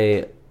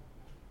my...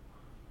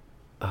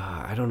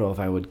 I I don't know if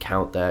I would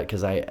count that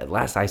because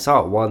I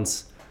saw it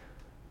once.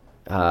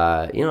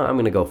 I'm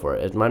gonna go for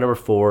it. It's my number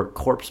 4,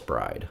 Corpse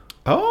Bride.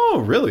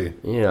 Oh, really?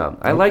 Yeah,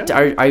 I liked.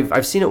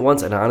 I've seen it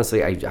once, and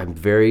honestly, I'm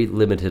very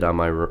limited on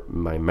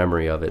my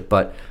memory of it.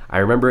 But I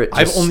remember it.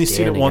 I've only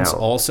seen it once, out.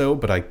 also,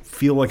 but I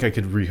feel like I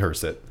could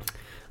rehearse it.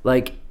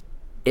 Like,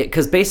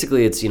 because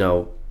basically it's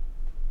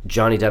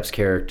Johnny Depp's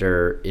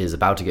character is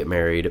about to get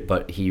married,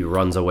 but he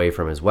runs away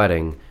from his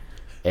wedding,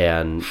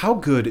 and How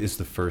good is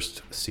the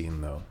first scene,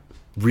 though?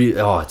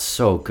 it's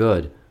so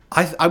good.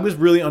 I was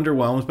really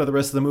underwhelmed by the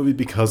rest of the movie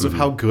because of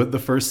how good the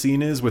first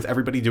scene is, with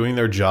everybody doing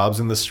their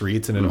jobs in the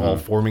streets and it all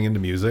forming into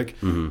music.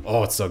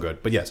 Oh, it's so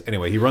good. But yes,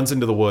 anyway, he runs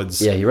into the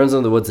woods. Yeah, he runs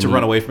into the woods to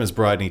run away from his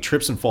bride, and he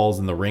trips and falls,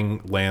 and the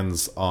ring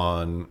lands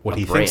on what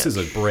he thinks is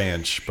a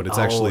branch, but it's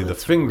actually the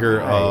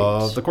finger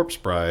of the corpse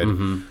bride.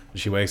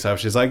 She wakes up,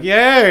 she's like,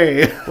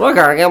 "Yay! We're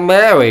gonna get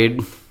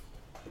married."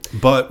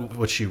 But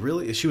what she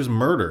was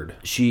murdered.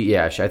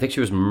 I think she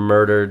was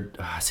murdered.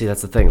 See,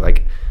 that's the thing.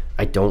 Like,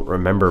 I don't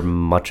remember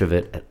much of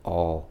it at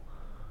all.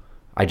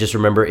 I just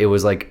remember it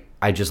was like,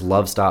 I just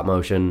love stop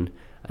motion,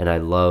 and I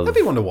love... That'd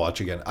be one to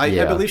watch again.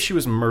 I believe she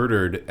was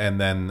murdered,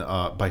 and then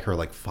by her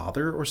like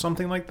father or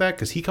something like that,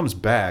 because he comes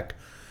back,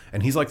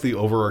 and he's like the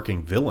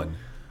overarching villain.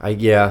 I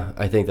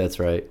think that's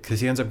right.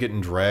 Because he ends up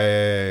getting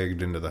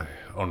dragged into the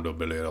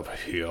underbelly of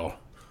hell.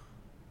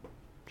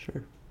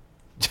 Sure.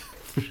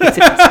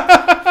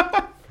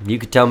 You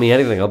could tell me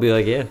anything. I'll be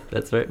like, yeah,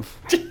 that's right.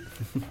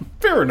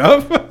 Fair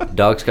enough.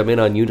 Dogs come in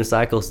on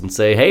unicycles and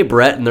say, "Hey,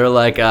 Brett," and they're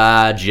like,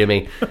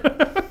 Jimmy.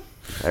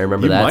 I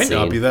remember that might scene.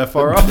 not be that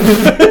far off.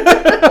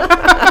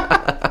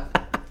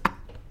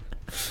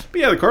 But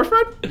yeah, the corpse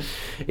bride?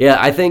 Yeah,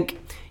 I think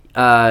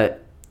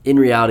in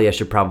reality I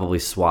should probably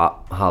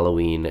swap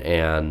Halloween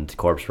and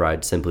Corpse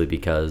Bride simply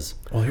because...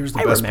 Well, here's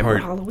the best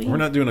part. Halloween. We're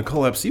not doing a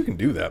collab, so you can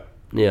do that.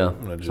 Yeah,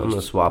 so I'm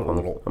gonna swap them.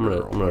 I'm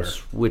gonna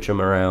switch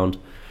them around.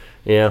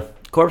 Yeah,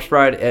 Corpse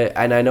Bride,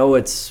 and I know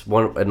it's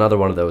another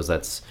one of those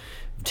that's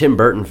Tim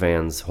Burton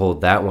fans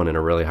hold that one in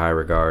a really high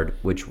regard,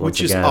 which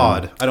is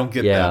odd. I don't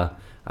get that.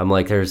 I'm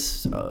like,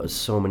 there's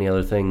so many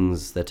other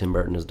things that Tim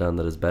Burton has done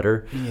that is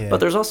better, but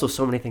there's also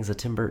so many things that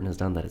Tim Burton has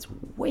done that is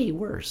way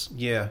worse.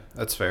 Yeah,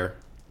 that's fair.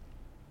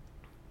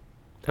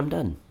 I'm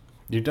done.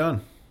 You're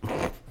done.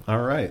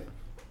 All right.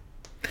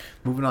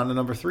 Moving on to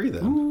number 3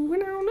 then.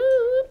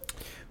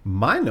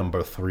 My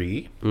number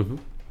 3. A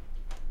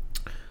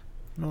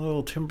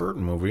little Tim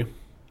Burton movie.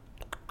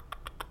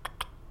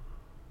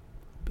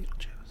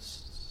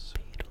 Beetlejuice.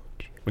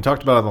 We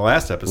talked about it in the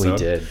last episode. We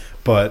did.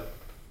 But,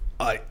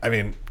 I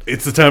mean,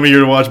 it's the time of year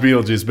to watch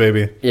Beetlejuice,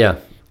 baby. Yeah.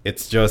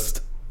 It's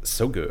just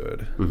so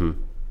good.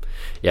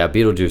 Yeah,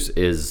 Beetlejuice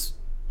is,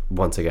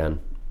 once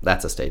again,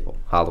 that's a staple.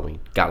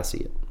 Halloween. Gotta see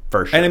it.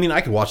 For sure. And I mean, I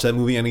could watch that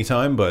movie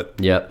anytime, but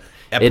yep.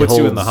 it puts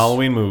you in the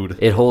Halloween mood.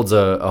 It holds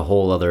a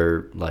whole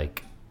other,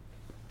 like,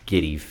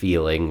 giddy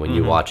feeling when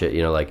you watch it.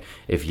 Like,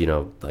 if,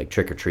 like,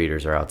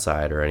 trick-or-treaters are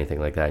outside or anything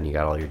like that, and you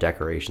got all your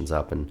decorations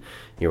up and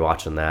you're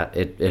watching that,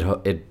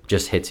 it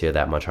just hits you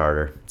that much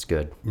harder. It's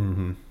good.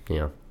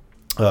 Yeah.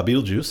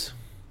 Beetlejuice,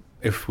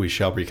 if we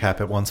shall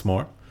recap it once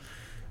more,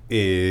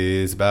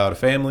 is about a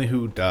family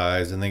who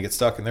dies and they get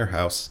stuck in their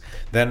house.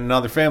 Then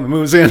another family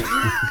moves in.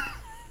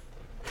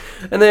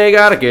 And they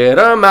gotta get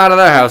them out of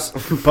their house.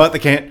 But they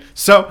can't,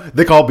 so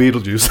they call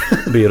Beetlejuice.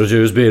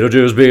 Beetlejuice,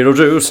 Beetlejuice,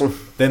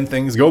 Beetlejuice. Then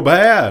things go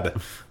bad.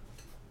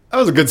 That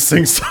was a good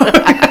sing-song.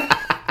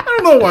 I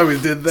don't know why we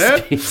did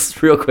that.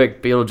 Just real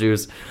quick,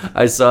 Beetlejuice.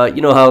 I saw,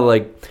 how,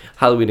 like,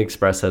 Halloween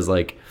Express has,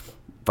 like,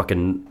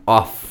 fucking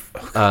off...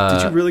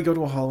 Did you really go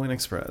to a Halloween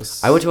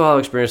Express? I went to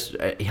a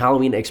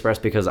Halloween Express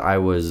because I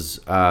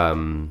was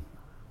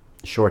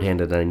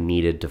shorthanded and I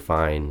needed to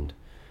find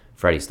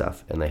Freddy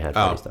stuff, and they had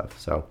Freddy stuff.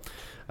 So,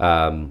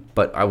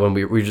 but when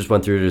we just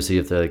went through to see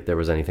if there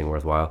was anything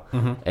worthwhile,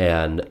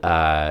 and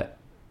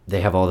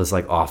they have all this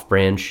like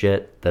off-brand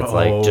shit that's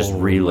like just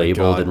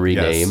relabeled and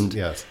renamed.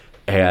 Yes.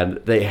 And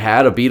they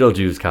had a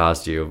Beetlejuice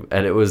costume,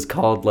 and it was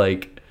called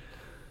like...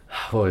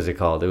 What was it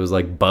called? It was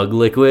like Bug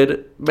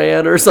Liquid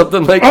Man or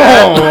something like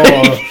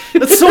that.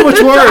 That's so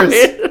much worse.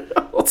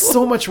 It's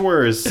so much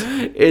worse.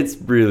 It's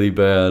really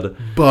bad.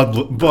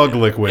 Bug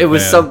Liquid. It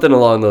was something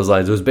along those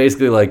lines. It was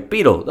basically like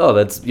beetle. Oh,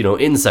 that's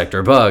insect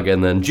or bug,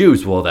 and then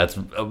juice. Well, that's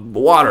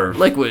water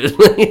liquid.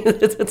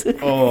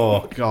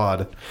 Oh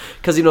God.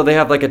 Because they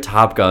have like a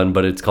Top Gun,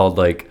 but it's called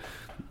like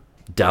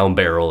Down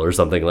Barrel or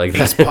something like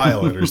that.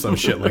 Pilot or some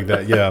shit like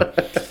that. Yeah.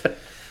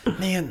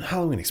 Man,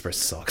 Halloween Express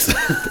sucks.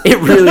 It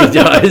really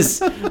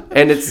does.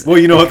 And it's... Well,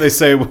 you know what they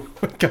say, when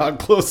God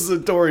closes a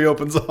door, he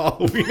opens a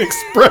Halloween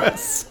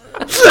Express.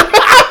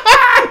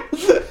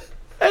 I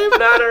have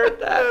not heard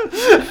that.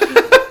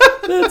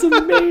 That's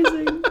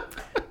amazing.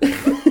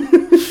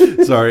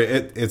 Sorry,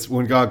 it's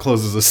when God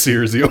closes a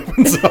Sears, he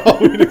opens a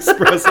Halloween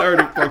Express. I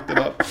already fucked it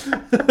up.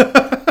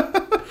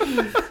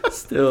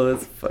 Still,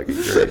 that's fucking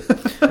great.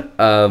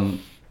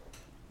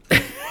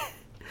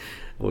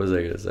 What was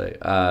I going to say?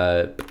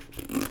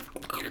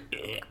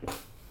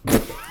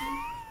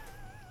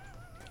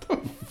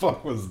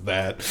 fuck was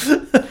that?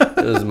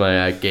 It was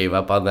I gave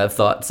up on that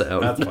thought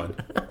sound. That's fun.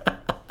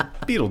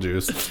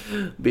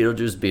 Beetlejuice.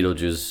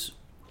 Beetlejuice.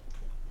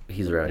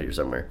 He's around here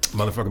somewhere.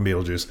 Motherfucking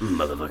Beetlejuice.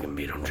 Motherfucking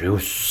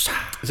Beetlejuice.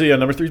 So yeah,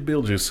 number 3 is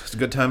Beetlejuice. It's a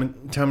good time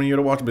of year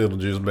to watch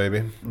Beetlejuice,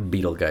 baby.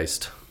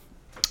 Beetlegeist.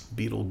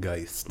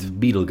 Beetlegeist.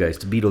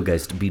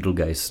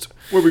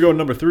 Where we going?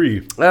 Number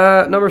 3.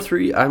 Number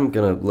 3, I'm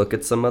gonna look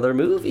at some other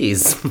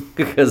movies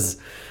because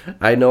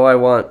I know I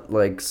want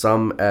like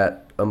some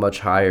at a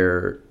much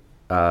higher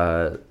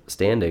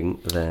standing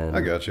than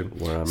I got you.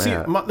 Where I'm See,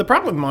 at. the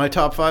problem with my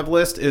top 5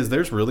 list is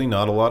there's really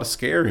not a lot of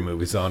scary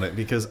movies on it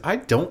because I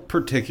don't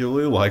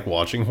particularly like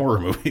watching horror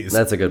movies.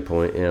 That's a good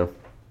point. Yeah.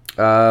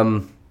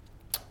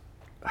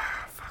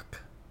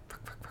 Fuck.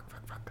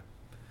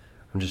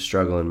 I'm just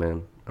struggling,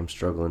 man. I'm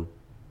struggling.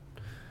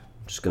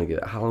 I'm just gonna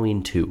get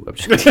Halloween 2. I'm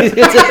just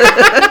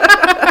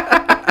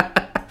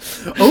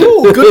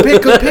Oh, good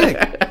pick.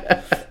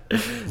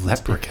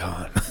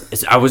 Leprechaun.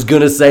 I was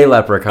gonna say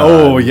Leprechaun.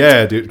 Oh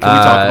yeah, dude. Can we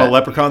talk about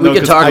Leprechaun? Though? We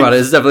can talk about it.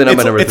 It's definitely not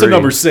my number 3. It's a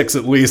number 6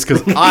 at least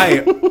because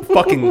I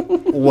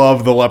fucking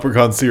love the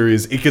Leprechaun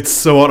series. It gets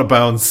so out of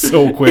bounds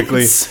so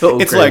quickly. It's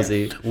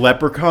crazy. Like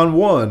Leprechaun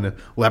 1,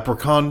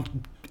 Leprechaun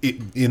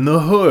in the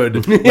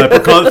Hood,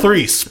 Leprechaun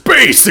 3,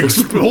 Space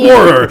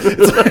Explorer.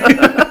 It's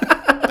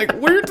like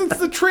where does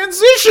the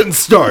transition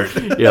start?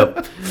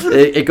 Yep.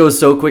 It goes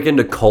so quick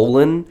into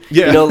colon.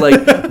 Yeah. You know,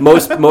 like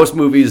most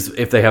movies,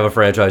 if they have a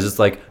franchise, it's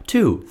like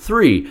 2,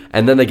 3,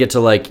 and then they get to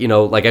like, you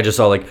know, like I just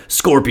saw like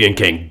Scorpion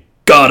King,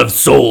 God of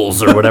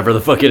Souls, or whatever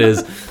the fuck it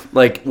is.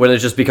 Like when it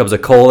just becomes a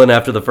colon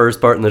after the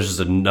first part, and there's just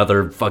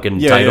another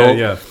fucking title.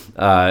 Yeah.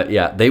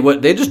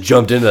 They just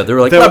jumped into that. They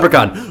were like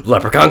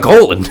Leprechaun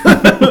colon.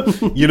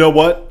 You know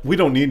what? We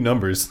don't need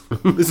numbers.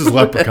 This is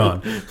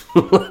Leprechaun.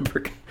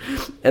 Leprechaun.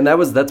 And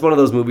that's one of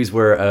those movies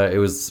where it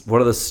was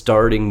one of the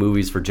starting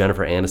movies for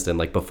Jennifer Aniston,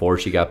 like before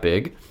she got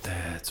big.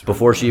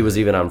 Before she was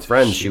even on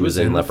Friends, she was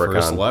in Leprechaun.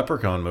 The first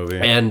Leprechaun movie.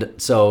 And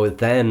so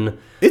then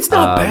it's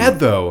not bad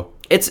though.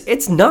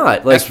 It's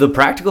not like the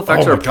practical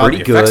effects are pretty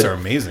good. The effects are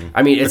amazing.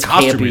 I mean, it's the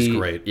costume campy. is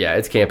great. Yeah,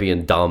 it's campy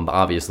and dumb,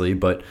 obviously,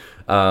 but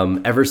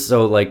ever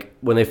so like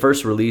when they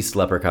first released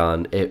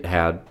Leprechaun, it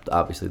had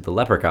obviously the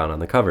Leprechaun on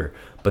the cover.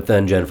 But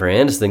then Jennifer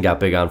Aniston got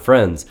big on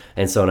Friends,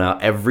 and so now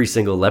every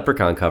single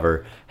Leprechaun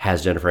cover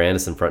has Jennifer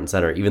Aniston front and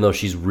center, even though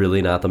she's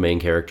really not the main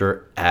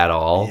character at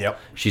all. Yep.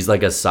 She's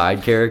like a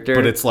side character.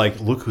 But it's like,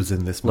 look who's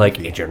in this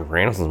movie. Like Jennifer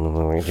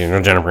Aniston. Do you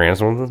know Jennifer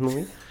Aniston in this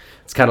movie?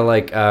 It's kind of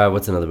like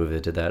what's another movie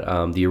that did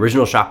that? The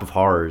original Shop of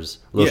Horrors,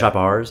 Shop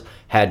of Horrors,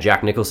 had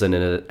Jack Nicholson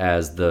in it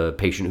as the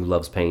patient who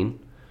loves pain.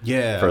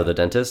 Yeah. For the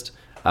dentist.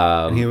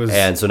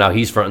 And so now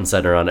he's front and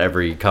center on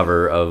every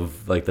cover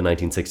of like the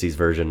 1960s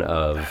version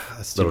of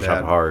Little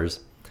Shop of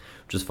Horrors,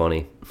 which is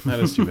funny. That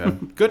is too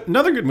bad. Good,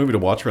 another good movie to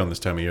watch around this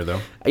time of year,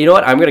 though. You know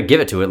what? I'm gonna give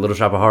it to it. Little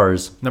Shop of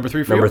Horrors. Number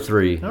 3 for Number you?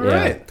 3. All yeah.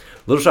 right.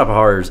 Little Shop of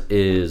Horrors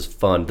is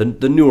fun.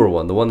 The newer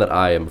one, the one that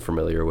I am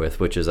familiar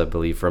with, which is I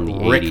believe from the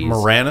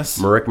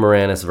 80s. Rick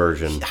Moranis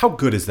version. How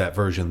good is that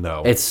version,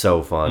 though? It's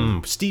so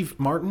fun. Steve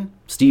Martin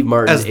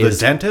as the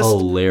dentist,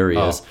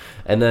 hilarious.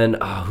 And then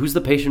who's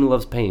the patient who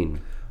loves pain?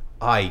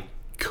 I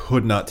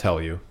could not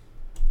tell you.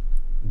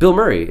 Bill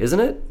Murray, isn't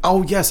it?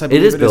 Oh yes, I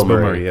believe it is Bill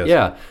Murray. Yes.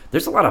 Yeah,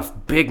 there's a lot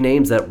of big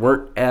names that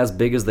weren't as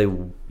big as they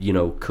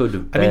could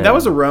have been. I mean, that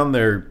was around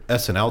their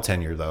SNL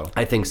tenure, though.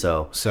 I think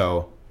so.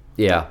 So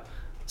yeah,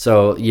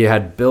 so you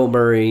had Bill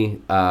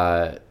Murray,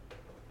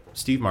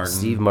 Steve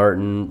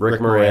Martin,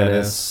 Rick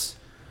Moranis.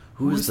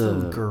 Who's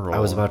the girl? I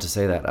was about to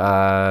say that.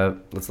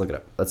 Let's look it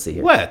up. Let's see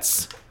here.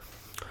 Let's.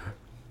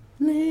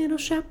 Little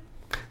shop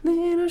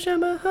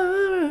of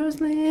horrors,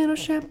 little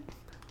shop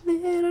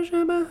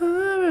of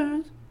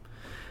horrors.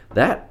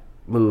 That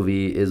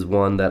movie is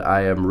one that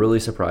I am really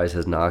surprised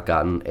has not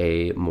gotten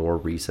a more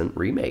recent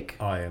remake.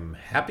 I am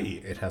happy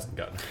it hasn't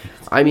gotten.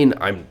 I mean,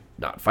 I'm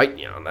not fighting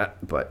you on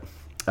that, but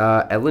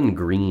Ellen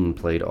Green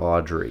played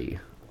Audrey.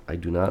 I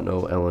do not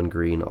know Ellen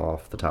Green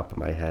off the top of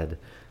my head.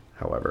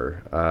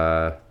 However,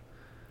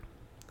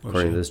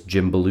 according to this,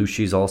 Jim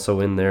Belushi's also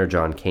in there.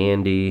 John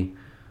Candy.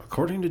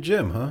 According to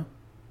Jim, huh?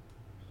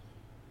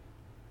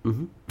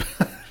 Mm-hmm.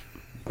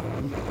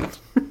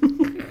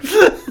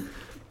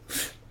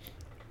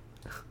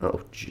 Oh,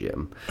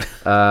 Jim.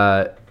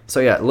 So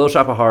yeah, Little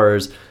Shop of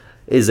Horrors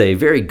is a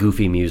very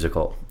goofy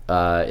musical.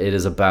 It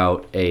is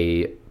about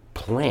a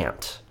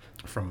plant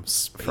from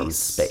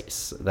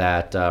space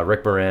that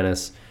Rick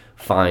Moranis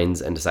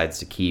finds and decides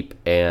to keep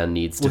and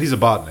needs to... Well, he's a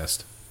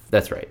botanist.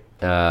 That's right.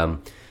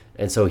 And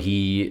so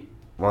he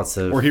wants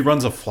to... Or he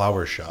runs a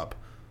flower shop.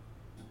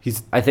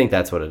 I think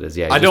that's what it is.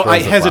 Yeah, I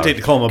hesitate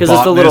to call him a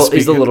botanist because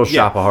it's the little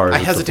shop of horrors. I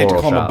hesitate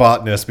to call him a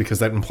botanist because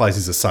that implies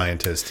he's a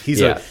scientist.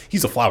 He's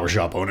a flower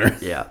shop owner.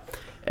 Yeah,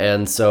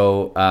 and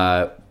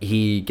so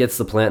he gets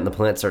the plant, and the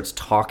plant starts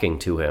talking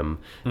to him,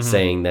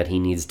 saying that he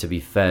needs to be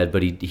fed,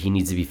 but he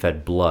needs to be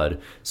fed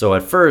blood. So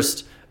at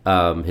first,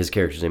 his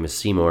character's name is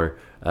Seymour.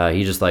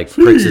 He just like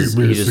pricks his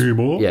he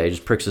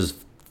just pricks his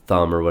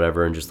thumb or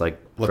whatever, and just like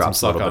Lets him drops a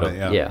suck little on bit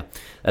it, of, yeah.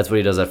 That's what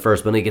he does at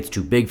first, but then it gets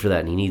too big for that,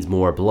 and he needs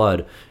more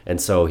blood, and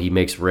so he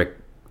makes Rick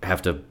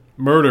have to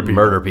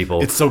Murder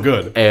people. It's so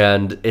good.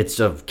 And it's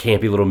a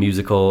campy little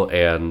musical,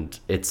 and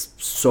it's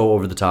so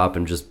over the top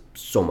and just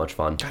so much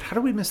fun. God, how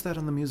did we miss that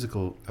on the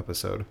musical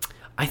episode?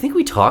 I think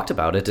we talked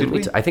about it, didn't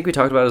we? I think we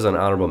talked about it as an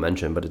honorable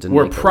mention, but it didn't.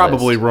 We're make the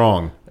probably list.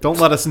 wrong. Don't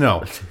let us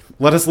know.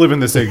 Let us live in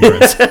this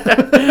ignorance.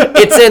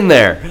 It's in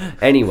there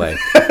anyway.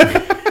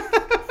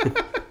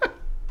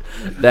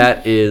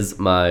 That is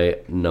my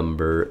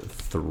number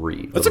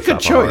 3. That's a good Little Shop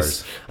of choice.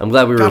 Horrors. I'm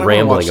glad we were God, I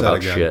wanna watch rambling that about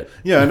again. shit.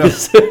 Yeah, I know.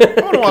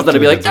 I wanna watch Then I'd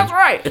be it like, again. that's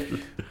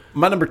right.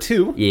 My number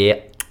 2, Yeah.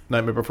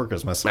 Nightmare Before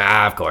Christmas.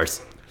 Ah, of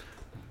course.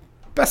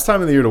 Best time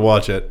of the year to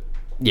watch it.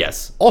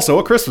 Yes. Also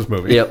a Christmas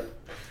movie. Yep.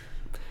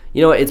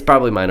 You know what? It's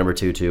probably my number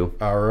 2 too.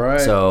 All right.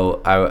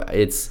 So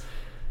it's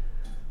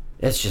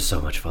just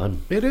so much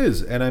fun. It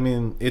is, and I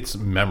mean, it's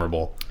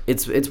memorable.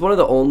 It's one of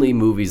the only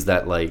movies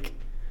that like,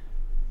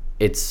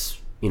 it's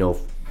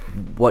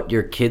what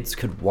your kids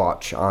could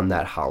watch on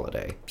that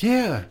holiday.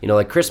 Yeah.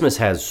 Like Christmas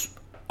has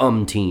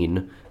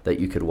umpteen that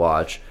you could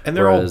watch, And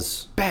they're all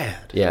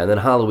bad. Yeah, and then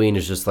Halloween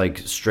is just like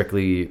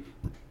strictly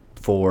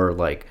for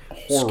like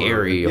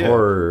scary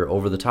horror,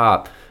 over the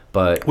top.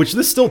 But Which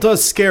this still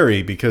does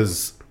scary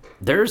because...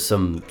 there's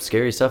some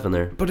scary stuff in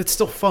there. But it's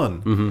still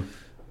fun. Mm-hmm.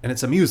 And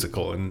it's a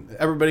musical, and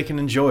everybody can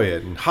enjoy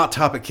it. And Hot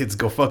Topic kids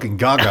go fucking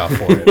gaga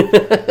for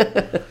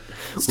it.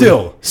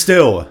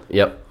 Still.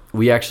 Yep.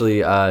 We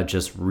actually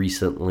just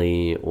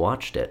recently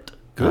watched it.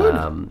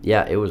 Good.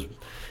 Yeah, it was...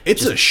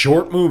 It's a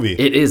short movie.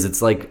 It is.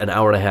 It's like an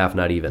hour and a half,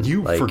 not even.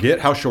 You like, forget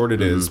how short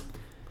it is.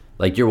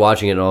 Like, you're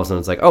watching it, and all of a sudden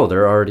it's like, oh,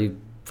 they're already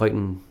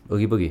fighting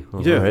Oogie Boogie.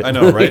 Oh, Yeah, all right. I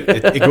know, right?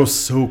 It goes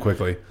so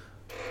quickly.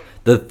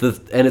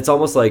 And it's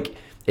almost like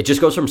it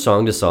just goes from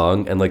song to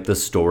song, and like the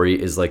story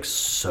is like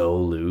so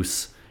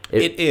loose.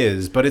 It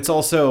is, but it's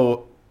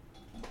also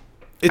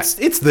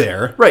it's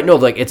there. Right, no,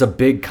 like it's a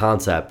big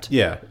concept.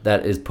 Yeah.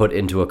 That is put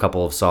into a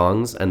couple of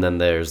songs, and then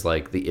there's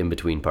like the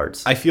in-between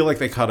parts. I feel like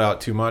they cut out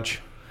too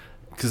much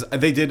because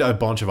they did a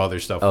bunch of other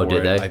stuff Oh, for did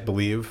it, they? I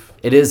believe.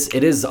 It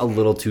is a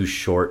little too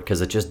short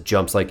because it just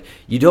jumps, like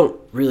you don't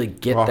really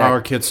get Well, that. how are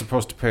kids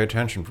supposed to pay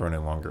attention for any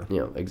longer?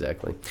 Yeah,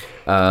 exactly.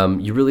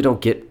 You really don't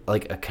get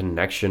like a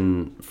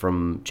connection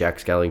from Jack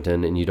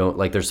Skellington, and you don't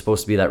like. There's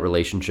supposed to be that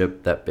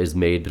relationship that is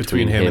made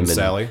between him and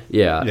Sally.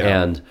 Yeah,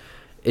 and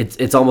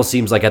it's almost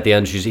seems like at the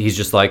end he's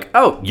just like,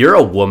 oh, you're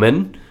a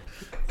woman.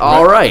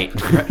 All right.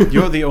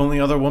 You're the only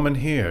other woman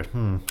here.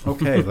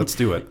 Okay, let's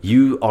do it.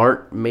 You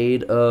aren't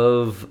made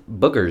of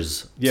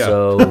boogers. Yeah.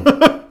 So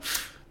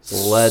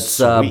let's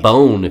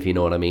bone, if you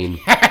know what I mean.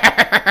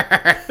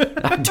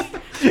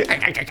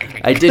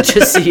 I did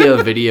just see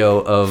a video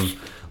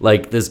of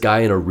like this guy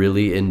in a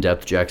really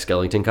in-depth Jack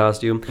Skellington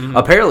costume. Mm-hmm.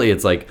 Apparently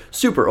it's like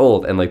super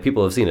old, and like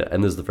people have seen it,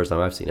 and this is the first time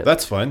I've seen it.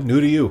 That's fun.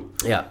 New to you.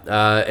 Yeah,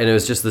 and it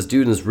was just this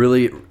dude in this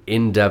really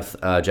in-depth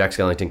Jack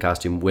Skellington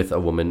costume with a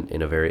woman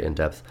in a very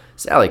in-depth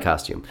Sally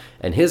costume.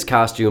 And his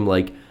costume,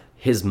 like,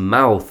 his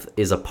mouth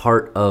is a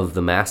part of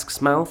the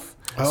mask's mouth.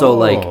 So,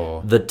 like,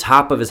 the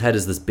top of his head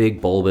is this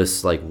big,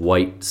 bulbous, like,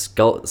 white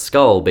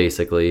skull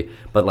basically,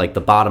 but, like,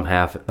 the bottom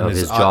half of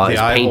his jaw is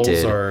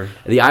painted.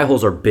 The eye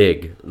holes are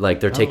big.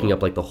 Like, they're taking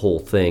up, like, the whole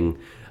thing.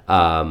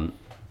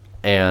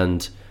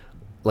 And...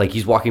 like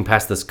he's walking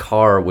past this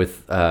car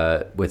with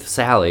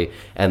Sally,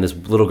 and this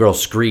little girl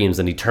screams,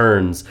 and he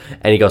turns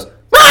and he goes,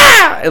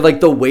 "Ah!" And like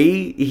the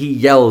way he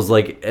yells,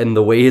 like, and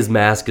the way his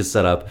mask is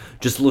set up,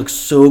 just looks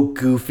so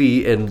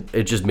goofy, and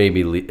it just made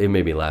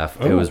me laugh.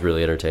 It was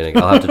really entertaining.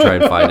 I'll have to try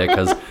and find it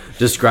because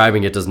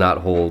describing it does not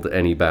hold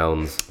any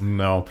bounds.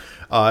 No,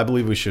 I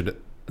believe we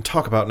should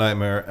talk about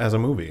Nightmare as a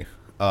movie.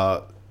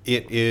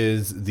 It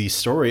is the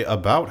story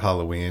about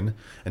Halloween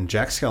and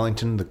Jack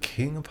Skellington, the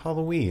king of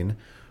Halloween,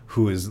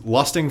 who is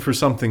lusting for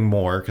something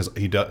more because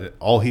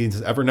all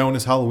he's ever known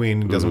is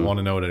Halloween and doesn't want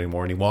to know it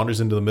anymore. And he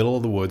wanders into the middle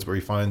of the woods where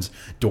he finds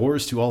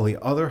doors to all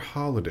the other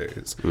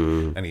holidays.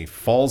 And he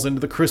falls into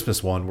the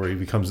Christmas one where he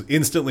becomes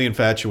instantly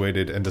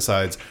infatuated and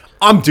decides,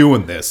 I'm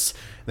doing this.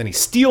 Then he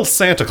steals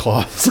Santa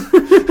Claus.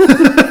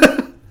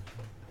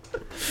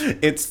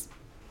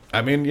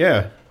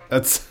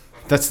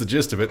 That's the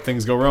gist of it.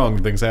 Things go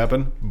wrong. Things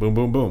happen. Boom,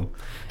 boom, boom.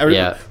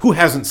 Who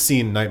hasn't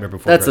seen Nightmare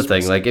Before That's Christmas?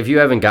 the thing. Like, if you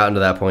haven't gotten to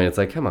that point, it's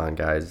like, come on,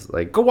 guys.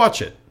 Like, Go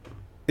watch it.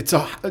 It's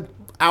an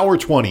hour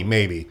 20,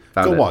 maybe.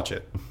 Go watch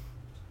it.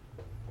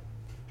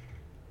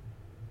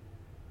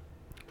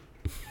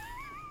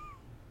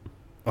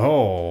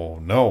 Oh,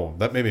 no.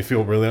 That made me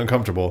feel really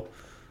uncomfortable.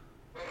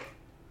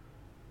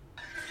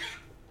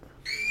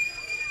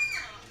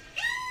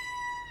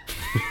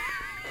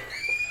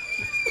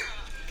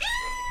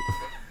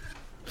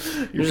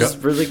 you're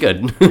just really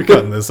good. You're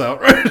cutting this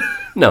out, right?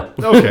 No.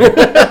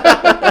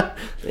 Okay.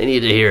 They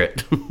need to hear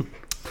it.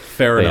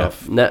 Fair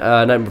enough.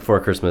 Night Before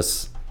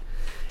Christmas.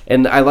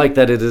 And I like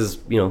that it is,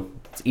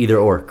 it's either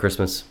or.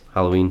 Christmas,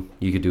 Halloween.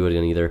 You could do it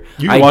in either.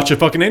 You can watch it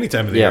fucking any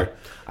time of the year.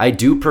 I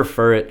do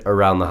prefer it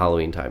around the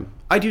Halloween time.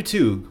 I do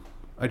too.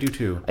 I do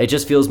too. It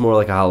just feels more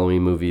like a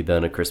Halloween movie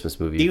than a Christmas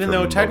movie. Even for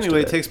though most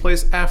technically of it takes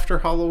place after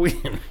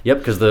Halloween. Yep,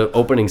 because the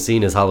opening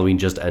scene is Halloween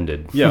just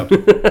ended. Yeah.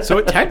 So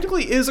it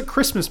technically is a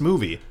Christmas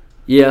movie.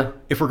 Yeah.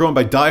 If we're going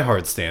by Die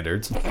Hard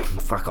standards.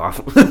 Fuck off.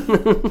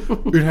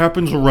 It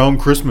happens around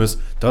Christmas.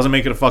 Doesn't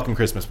make it a fucking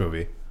Christmas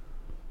movie.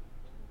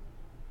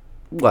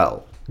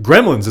 Well.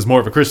 Gremlins is more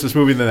of a Christmas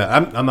movie than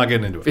that. I'm not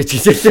getting into it. It's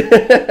just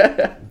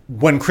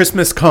When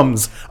Christmas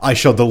comes, I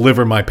shall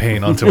deliver my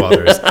pain unto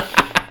others.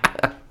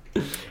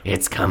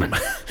 It's coming.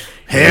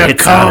 Here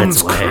It's on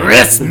its comes way.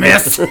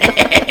 Christmas.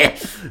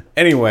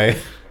 Anyway,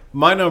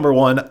 my number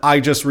one, I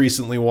just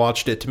recently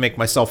watched it to make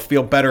myself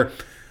feel better.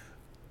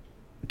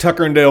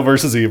 Tucker and Dale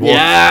versus Evil.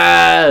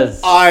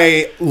 Yes!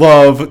 I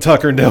love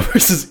Tucker and Dale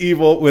versus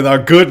Evil with our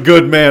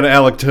good man,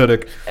 Alec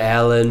Tudyk.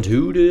 Alan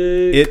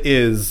Tudyk. It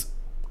is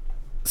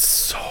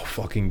so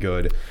fucking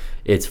good.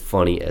 It's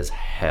funny as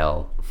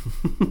hell.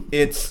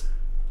 It's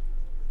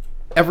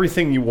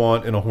everything you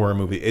want in a horror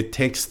movie. It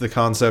takes the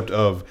concept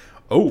of,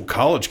 oh,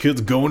 college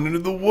kids going into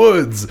the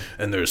woods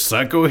and there's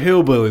psycho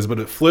hillbillies, but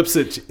it flips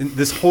it.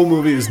 This whole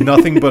movie is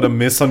nothing but a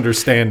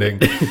misunderstanding,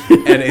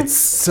 and it's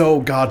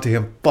so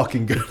goddamn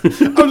fucking good.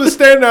 I'm just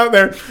standing out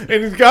there,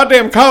 and these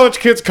goddamn college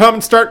kids come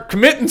and start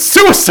committing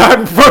suicide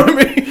in front of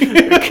me.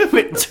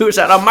 Committing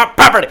suicide on my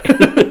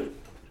property.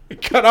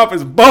 Cut off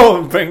his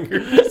bowling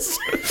fingers.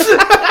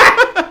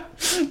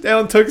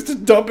 Alan Tudyck's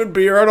just dumping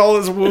beer on all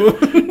his wounds.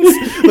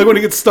 Like when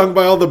he gets stung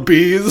by all the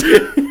bees.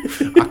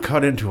 I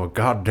cut into a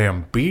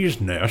goddamn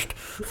bee's nest.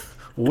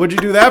 What'd you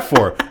do that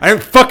for? I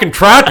didn't fucking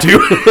try to.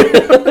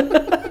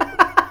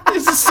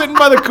 He's just sitting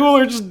by the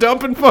cooler just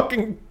dumping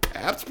fucking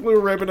Pabst Blue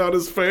Ribbon on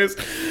his face.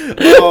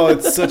 Oh,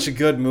 it's such a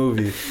good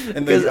movie.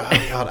 And then,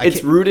 oh God,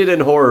 It's rooted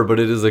in horror, but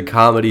it is a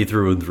comedy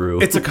through and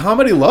through. it's a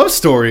comedy love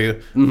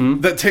story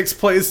that takes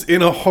place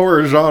in a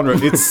horror genre.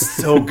 It's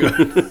so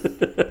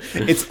good.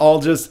 It's all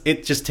just,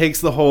 it just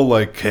takes the whole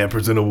like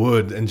campers in a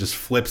wood and just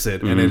flips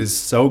it, and it is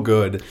so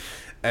good.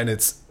 And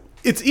it's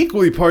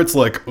equally parts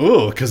like,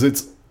 ugh, because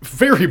it's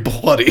very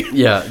bloody.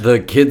 Yeah, the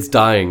kids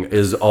dying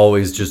is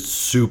always just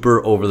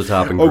super over the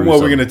top and Oh, gruesome. what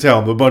are we going to tell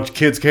them? A bunch of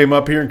kids came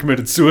up here and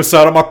committed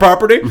suicide on my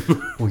property?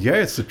 Well, yeah,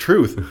 it's the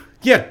truth.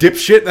 Yeah,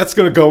 dipshit, that's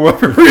going to go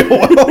over real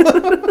well.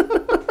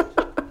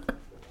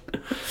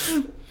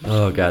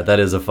 Oh god, that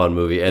is a fun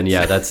movie, and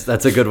yeah,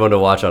 that's a good one to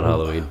watch on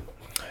Halloween.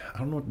 I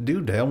don't know what to do,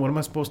 Dale. What am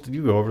I supposed to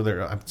do? Go over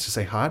there? Just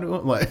say hi to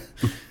them? Like,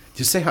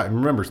 just say hi.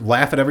 Remember,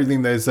 laugh at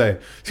everything they say.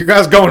 You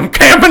guys going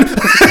camping?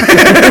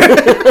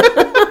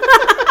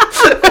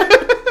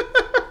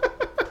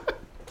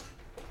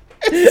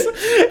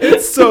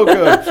 It's so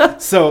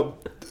good. So,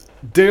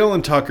 Dale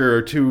and Tucker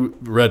are two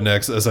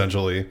rednecks,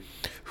 essentially,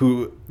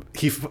 who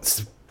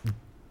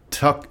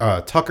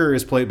Tucker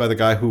is played by the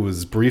guy who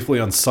was briefly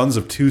on Sons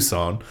of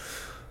Tucson.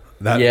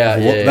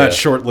 That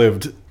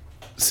short-lived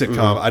sitcom.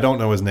 Mm-hmm. I don't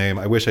know his name.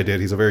 I wish I did.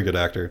 He's a very good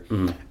actor.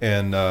 Mm-hmm.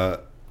 And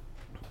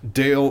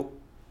Dale,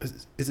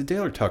 is it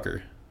Dale or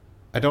Tucker?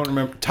 I don't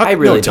remember. I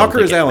really don't Tucker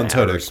think is it Alan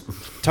matters.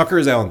 Tudyk. Tucker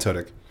is Alan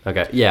Tudyk.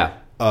 Okay, yeah.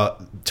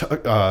 Alan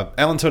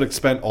Tudyk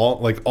spent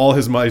all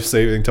his life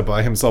saving to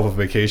buy himself a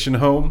vacation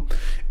home,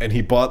 and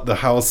he bought the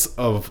house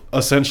of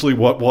essentially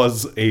what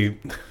was it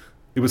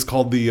was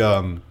called the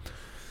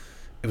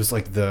it was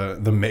like the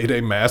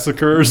Mayday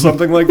Massacre or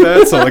something like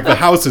that. So like the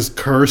house is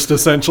cursed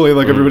essentially,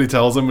 like everybody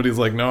tells him, but he's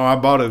like, no, I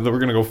bought it. We're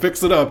gonna go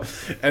fix it up.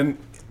 And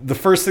the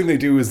first thing they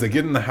do is they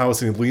get in the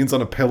house and he leans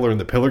on a pillar and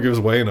the pillar gives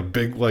way and a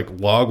big like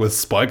log with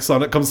spikes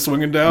on it comes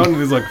swinging down and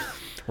he's like,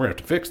 we're gonna have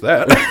to fix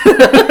that.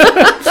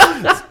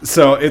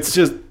 So it's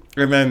just,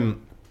 and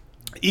then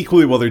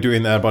equally while they're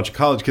doing that, a bunch of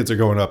college kids are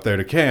going up there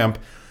to camp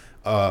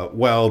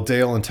while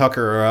Dale and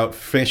Tucker are out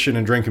fishing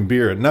and drinking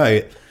beer at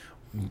night.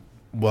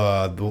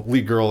 The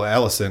lead girl,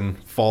 Allison,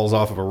 falls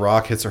off of a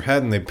rock, hits her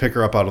head, and they pick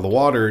her up out of the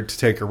water to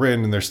take her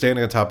in, and they're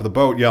standing on top of the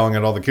boat yelling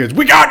at all the kids,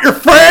 "We got your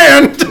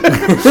friend!"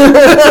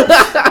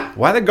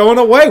 Why are they going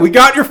away? We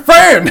got your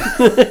friend!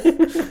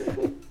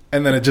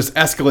 And then it just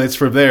escalates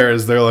from there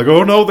as they're like,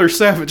 oh no, they're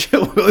savage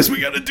hillbillies,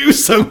 we gotta do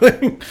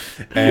something.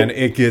 And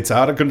it gets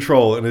out of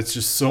control, and it's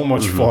just so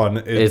much fun.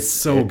 It's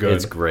so good.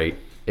 It's great.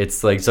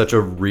 It's like such a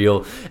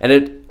real, and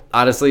it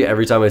honestly,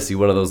 every time I see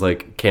one of those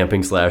like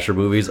camping slasher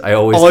movies, I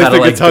always kind of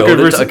like Tucker go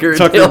to versus- Tucker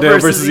Tucker Dale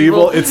versus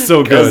Evil. It's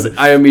so 'Cause good.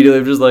 I immediately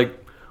am just like,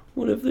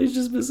 what if they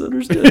just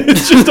misunderstood?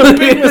 It's just a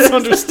big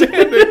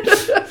misunderstanding.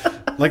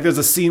 Like there's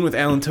a scene with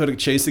Alan Tudyk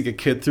chasing a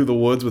kid through the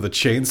woods with a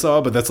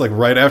chainsaw, but that's like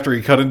right after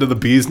he cut into the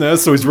bee's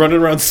nest, so he's running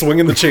around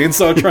swinging the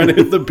chainsaw trying to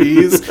hit the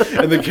bees,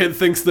 and the kid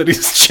thinks that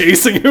he's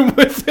chasing him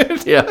with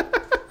it. Yeah.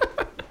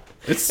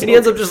 It's And he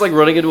ends up just like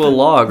running into a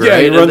log, yeah,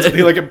 right?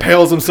 he like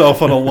impales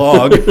himself on a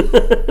log.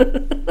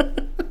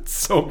 It's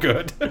so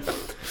good.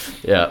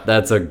 Yeah,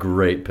 that's a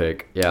great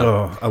pick. Yeah.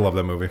 Oh, I love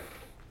that movie.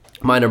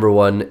 My number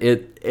one,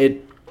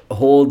 it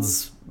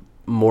holds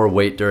more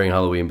weight during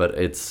Halloween, but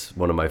it's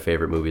one of my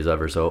favorite movies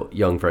ever. So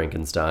Young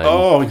Frankenstein.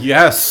 Oh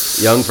yes,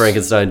 Young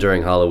Frankenstein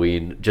during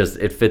Halloween, just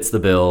it fits the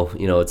bill.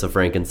 You know, it's a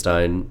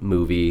Frankenstein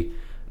movie,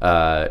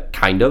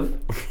 kind of.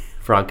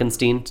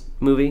 Frankenstein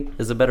movie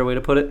is a better way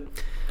to put it.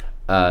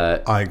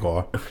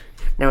 Igor.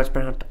 Now it's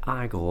pronounced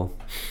Igor.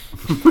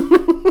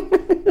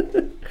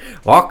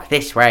 Walk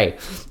this way.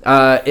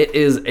 It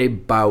is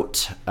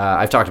about.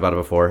 I've talked about it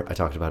before. I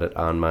talked about it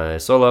on my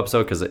solo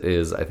episode because it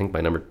is, I think,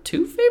 my number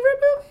 2 favorite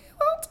movie.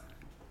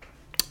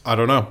 I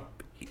don't know.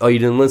 Oh, you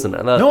didn't listen?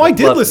 No, I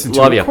did listen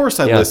to it. Of course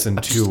I Yeah.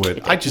 listened to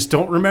it. I just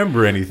don't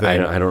remember anything.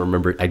 I don't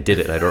remember. I did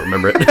it. I don't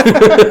remember it.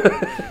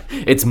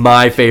 It's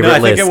my favorite No, I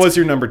list. think it was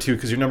your number 2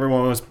 because your number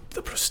 1 was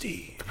The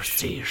Prestige.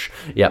 Prestige.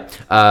 Yeah.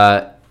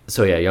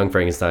 So yeah, Young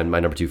Frankenstein,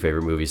 my number 2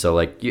 favorite movie. So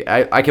like,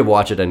 I could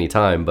watch it any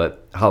time,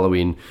 but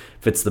Halloween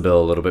fits the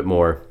bill a little bit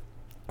more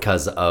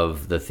because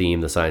of the theme,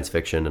 the science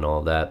fiction, and all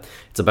of that.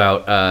 It's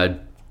about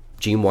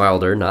Gene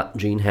Wilder, not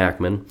Gene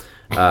Hackman.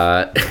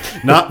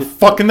 Not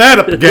fucking that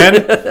up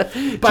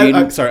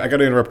again. Sorry, I got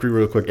to interrupt you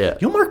real quick. Yeah.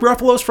 You know Mark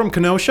Ruffalo's from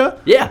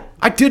Kenosha? Yeah.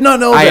 I did not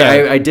know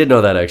that. I did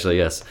know that, actually,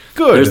 yes.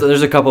 Good.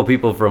 There's a couple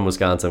people from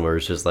Wisconsin where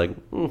it's just like,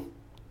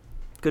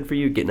 good for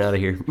you getting out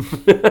of here.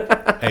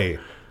 Hey,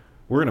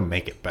 we're going to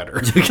make it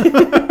better.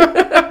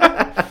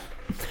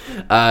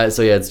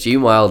 So yeah, it's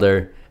Gene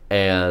Wilder,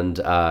 and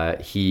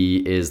he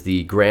is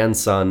the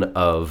grandson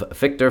of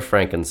Victor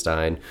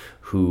Frankenstein,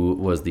 who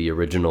was the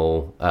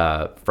original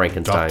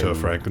Frankenstein. Dr.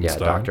 Frankenstein.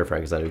 Yeah, Dr.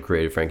 Frankenstein, who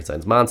created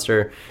Frankenstein's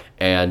monster.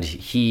 And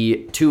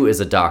he, too, is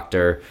a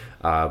doctor,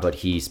 but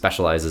he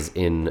specializes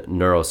in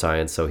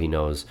neuroscience, so he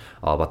knows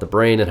all about the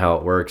brain and how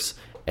it works,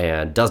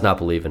 and does not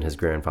believe in his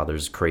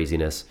grandfather's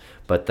craziness.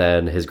 But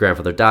then his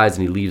grandfather dies,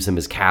 and he leaves him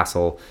his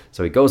castle.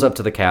 So he goes up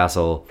to the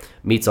castle,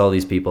 meets all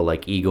these people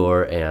like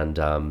Igor and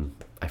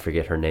I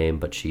forget her name,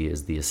 but she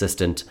is the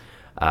assistant,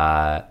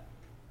 as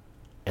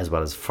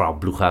well as Frau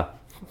Blucher.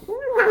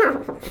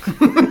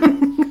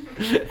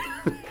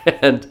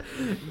 And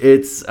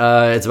it's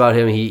about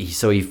him.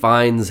 He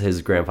finds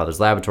his grandfather's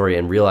laboratory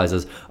and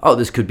realizes, oh,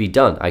 this could be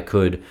done. I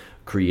could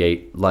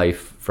create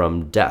life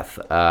from death.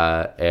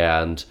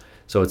 And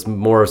so it's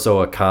more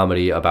so a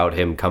comedy about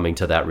him coming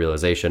to that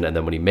realization. And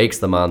then when he makes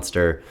the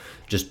monster,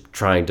 just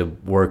trying to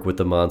work with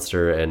the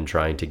monster and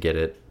trying to get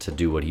it to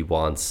do what he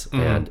wants.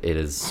 And it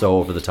is so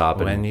over the top.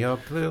 When And you're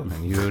blue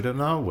and you don't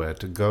know where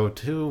to go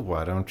to,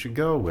 why don't you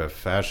go where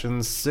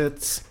fashion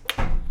sits?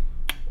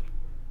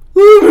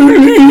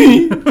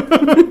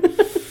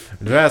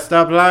 Dressed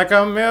up like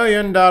 $1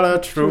 million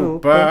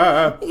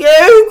trooper.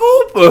 yeah,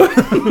 Cooper.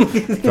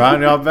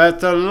 Trying your best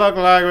to look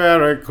like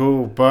Mary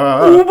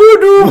Cooper.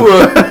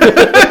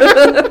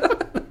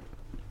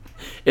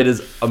 It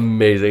is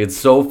amazing. It's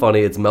so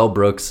funny. It's Mel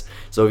Brooks.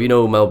 So if you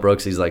know Mel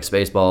Brooks, he's like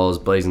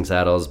Spaceballs, Blazing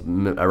Saddles,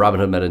 Robin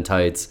Hood Men in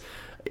Tights.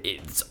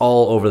 It's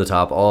all over the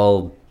top,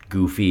 all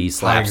goofy,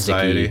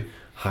 slapsticky.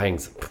 High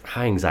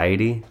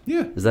anxiety.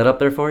 Yeah. Is that up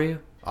there for you?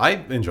 I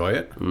enjoy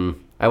it.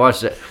 I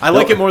watched it. I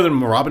like it more than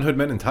Robin Hood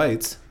Men in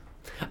Tights.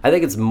 I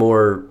think it's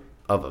more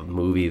of a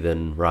movie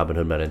than Robin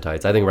Hood Men in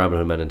Tights. I think Robin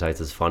Hood Men in Tights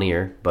is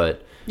funnier,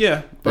 but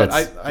Yeah, but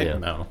I yeah.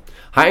 know.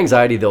 High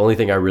Anxiety, the only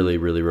thing I really,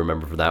 really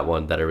remember from that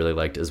one that I really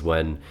liked is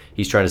when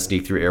he's trying to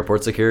sneak through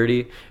airport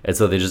security, and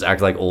so they just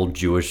act like old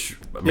Jewish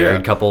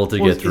married couple to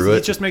get through it.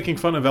 He's just making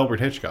fun of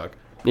Albert Hitchcock.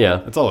 Yeah,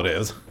 That's all it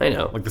is. I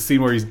know. Like the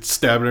scene where he's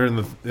stabbing her in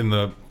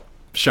the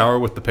shower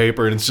with the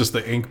paper, and it's just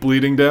the ink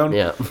bleeding down.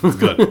 Yeah. It's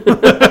good.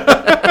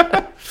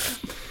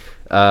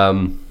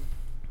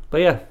 But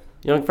yeah,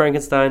 Young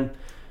Frankenstein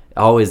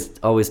always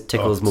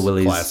tickles Oh, my it's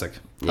willies. classic.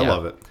 I Yeah.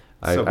 love it.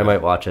 I So good.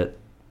 might watch it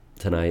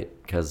tonight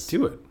because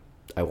Do it.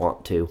 I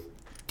want to.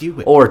 Do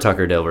it. Or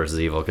Tucker Dale versus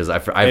Evil because I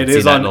haven't It seen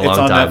is that on- in a it's long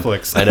on time.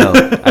 Netflix. I know.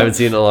 I haven't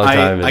seen it in a long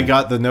time. I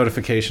got the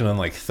notification on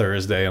like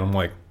Thursday, and I'm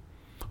like,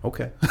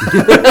 okay.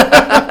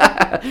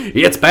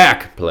 It's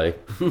back. Play.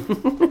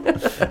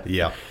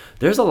 Yeah.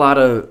 There's a lot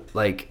of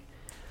like.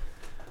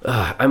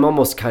 I'm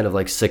almost kind of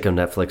like sick of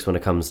Netflix when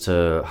it comes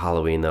to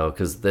Halloween though,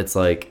 because it's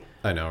like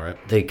I know, right?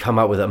 they come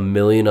out with a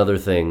million other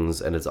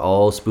things, and it's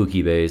all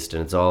spooky based,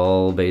 and it's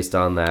all based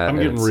on that. I'm and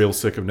getting it's- real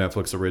sick of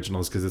Netflix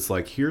originals because it's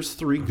like, here's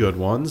 3 good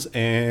ones,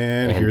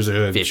 and here's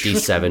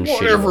 57 just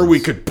shitty whatever ones. we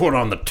could put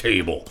on the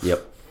table.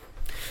 Yep.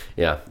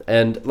 Yeah,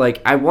 and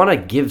like I want to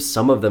give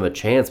some of them a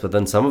chance, but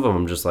then some of them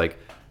I'm just like,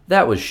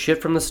 that was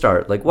shit from the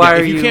start. Like, why are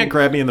If you you? can't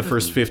grab me in the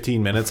first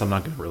 15 minutes, I'm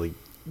not going to really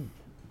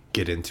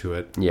get into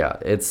it. Yeah,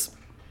 it's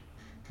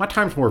My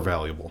time's more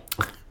valuable.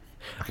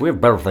 we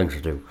have better things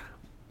to do.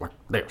 Like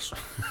this.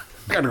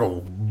 I gotta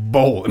go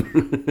bowling.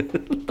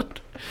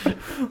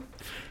 You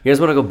guys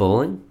want to go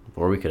bowling,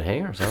 or we could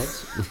hang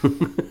ourselves?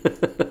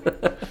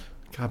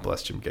 God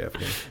bless Jim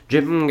Gaffigan.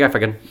 Jim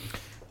Gaffigan.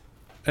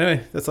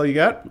 Anyway, that's all you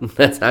got?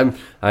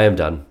 I am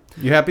done.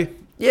 You happy?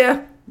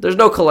 Yeah, there's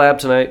no collab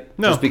tonight.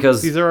 No, just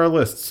because these are our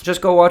lists.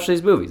 just go watch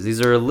these movies. These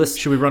are lists.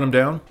 Should we run them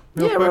down?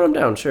 real Yeah, quick? run them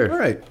down, sure. All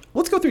right,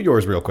 let's go through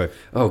yours real quick.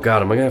 Oh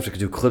God, am I gonna have to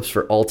do clips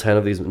for all 9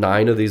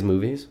 of these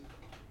movies?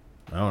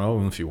 I don't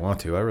know if you want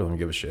to. I really don't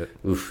give a shit.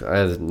 Oof,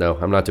 no,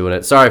 I'm not doing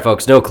it. Sorry,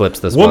 folks, no clips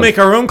this We'll month. make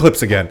our own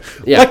clips again.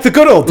 Yeah. Like the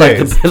good old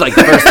days. like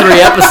the first 3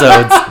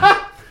 episodes.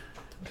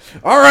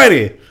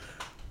 Alrighty.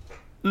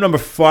 Number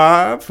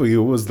 5 for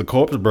you was The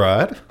Corpse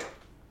Bride.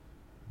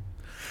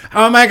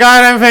 Oh my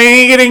god, I'm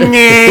fainting.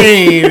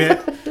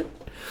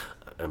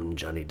 I'm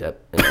Johnny Depp,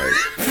 and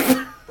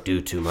I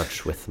do too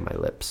much with my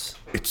lips.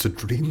 It's a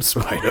dream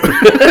spider.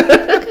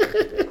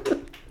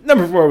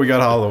 Number 4, we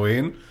got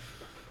Halloween.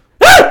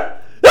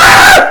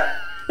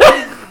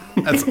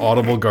 That's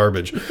audible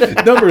garbage.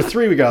 Number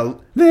 3, we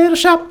got Little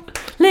Shop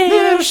of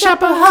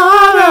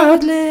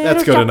Horrors.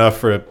 That's good enough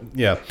for it.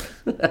 Yeah.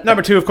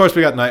 Number 2, of course,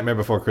 we got Nightmare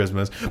Before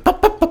Christmas.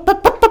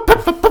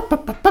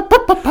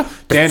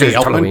 Danny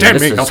Elfman,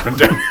 Danny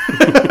Elfman.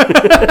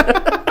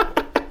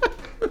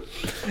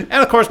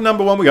 And of course,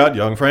 number 1, we got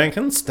Young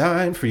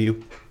Frankenstein for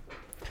you.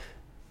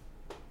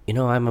 You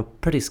know, I'm a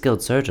pretty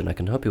skilled surgeon. I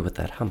can help you with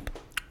that hump.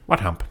 What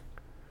hump?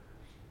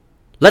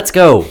 Let's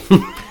go.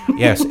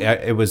 Yes,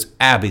 it was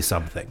Abby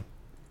something.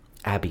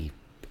 Abby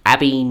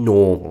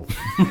normal.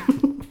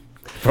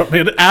 From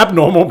an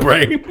abnormal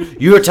brain.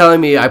 You are telling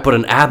me I put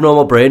an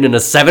abnormal brain in a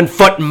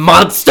 7-foot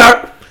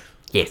monster?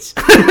 Yes.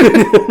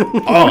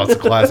 Oh, it's a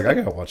classic. I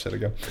gotta watch that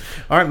again.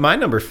 All right, my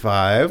number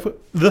 5,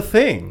 The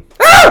Thing.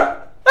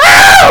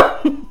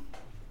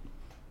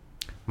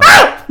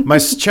 My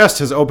chest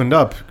has opened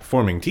up,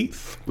 forming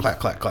teeth. Clack,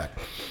 clack, clack.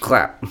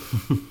 Clap.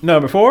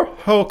 Number 4,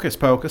 Hocus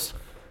Pocus.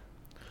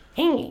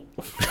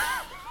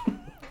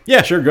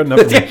 Yeah, sure, good enough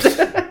for me.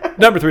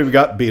 Number 3, we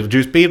got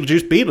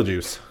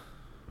Beetlejuice.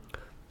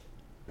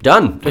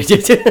 Done.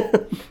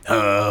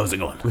 How's it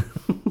going?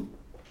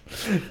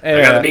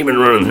 I got the demon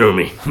running through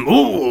me.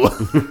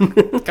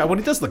 Ooh. God, when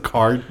he does the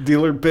car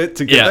dealer bit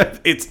together,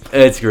 it's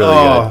really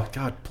good.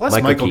 God,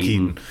 plus Michael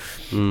Keaton.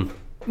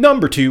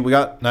 Number 2, we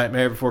got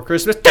Nightmare Before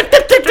Christmas.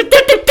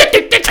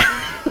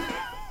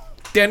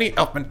 Danny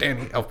Elfman.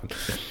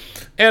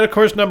 And of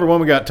course, number 1,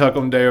 we got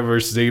Tuckum Dale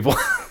versus Evil.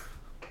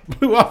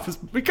 We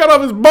cut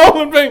off his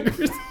bowling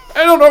fingers.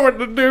 I don't know what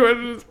to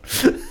do.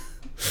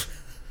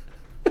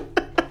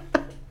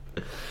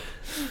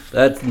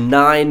 That's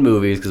 9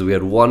 movies, because we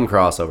had 1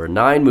 crossover.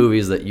 9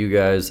 movies that you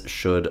guys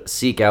should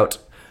seek out.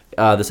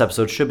 This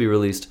episode should be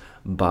released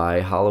by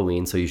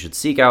Halloween, so you should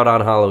seek out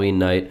on Halloween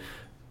night.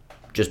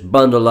 Just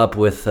bundle up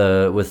with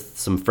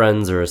some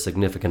friends or a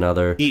significant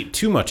other. Eat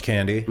too much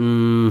candy.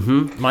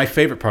 Mm-hmm. My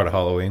favorite part of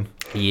Halloween.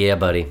 Yeah,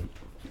 buddy.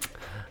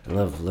 I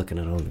love looking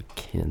at all the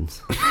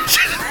kids.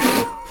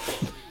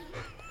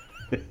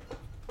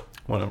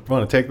 Want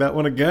to take that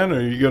one again, or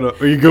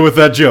are you good with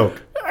that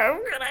joke? I'm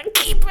gonna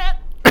keep it.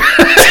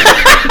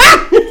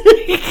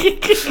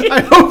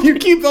 I hope you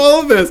keep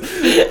all of this.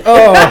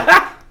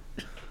 Oh.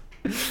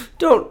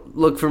 Don't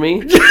look for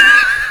me.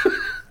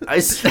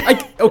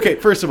 Okay,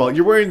 first of all,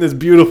 you're wearing this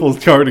beautiful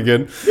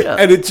cardigan, Yeah.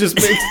 and it just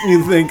makes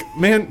me think,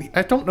 man,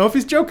 I don't know if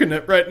he's joking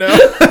it right now.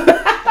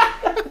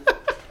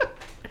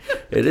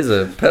 It is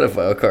a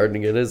pedophile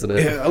cardigan, isn't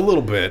it? Yeah, a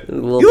little bit. A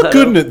little You look pedo.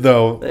 good in it,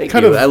 though. Thank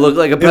you. I look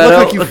like a pedo. It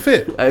looked like you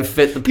fit. I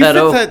fit the You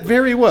pedo. fit that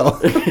very well.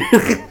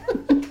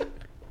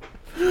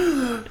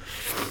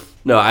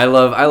 No, I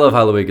love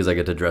Halloween because I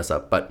get to dress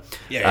up. But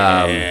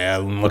Yeah,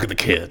 look at the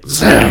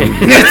kids.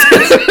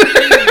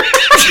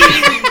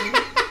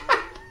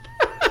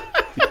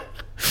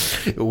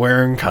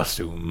 Wearing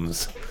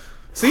costumes.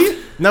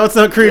 See? Now it's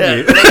not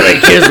creepy. look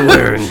at the kids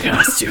wearing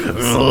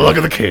costumes. Look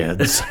at the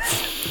kids.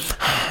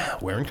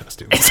 Wearing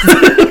costumes.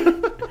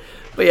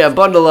 But yeah,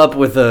 bundle up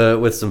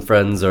with some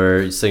friends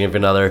or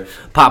significant other.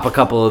 Pop a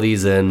couple of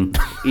these in.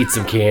 Eat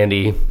some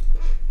candy.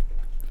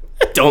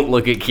 Don't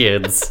look at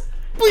kids.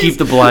 Keep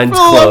the blinds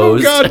For the love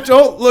of closed. God,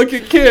 don't look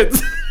at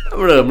kids. I'm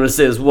gonna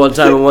say this one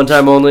time and one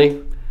time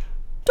only.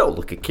 Don't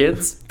look at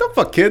kids. Don't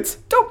fuck kids.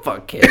 Don't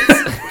fuck kids.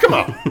 Come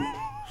on.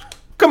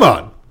 Come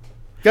on.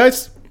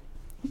 Guys,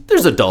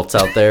 There's adults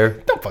out there.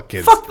 don't fuck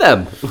kids. Fuck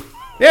them.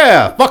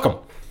 Yeah, fuck them.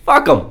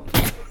 Fuck them.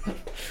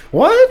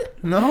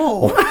 What?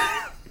 No.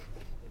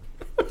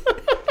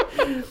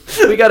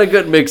 We got a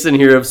good mix in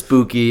here of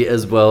spooky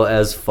as well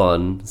as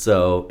fun.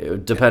 So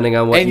depending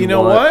on what And you you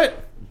know want.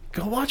 what?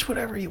 Go watch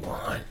whatever you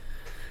want.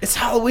 It's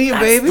Halloween,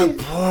 baby. That's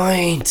the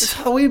point. It's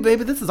Halloween,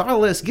 baby. This is our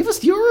list. Give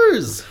us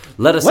yours.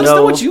 Let us Let know. us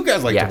know what you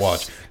guys like Yes. to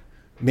watch.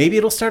 Maybe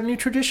it'll start a new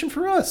tradition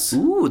for us.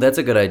 Ooh, that's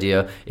a good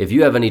idea. If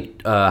you have any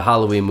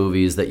Halloween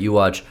movies that you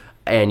watch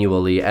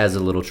annually as a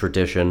little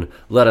tradition,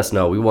 let us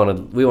know. We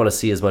want to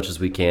see as much as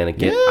we can and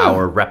get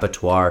our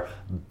repertoire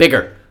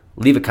bigger.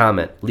 Leave a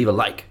comment, leave a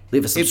like,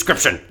 leave a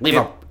subscription,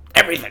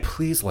 everything.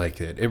 Please like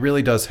it. It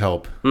really does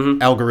help.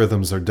 Mm-hmm.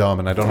 Algorithms are dumb,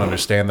 and I don't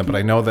understand them. But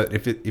I know that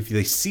if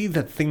they see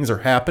that things are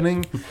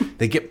happening,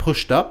 they get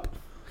pushed up,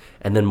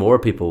 And then more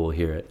people will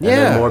hear it. And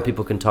Yeah. then more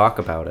people can talk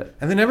about it.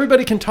 and then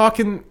everybody can talk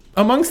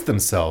amongst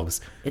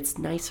themselves. It's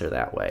nicer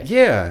that way.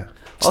 Yeah.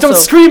 Just Also- don't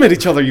scream at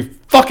each other, you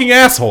fucking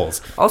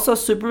assholes. Also,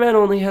 Superman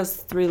only has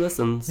 3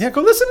 listens. Yeah,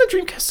 go listen to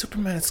Dreamcast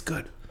Superman. It's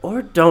good.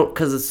 Or don't,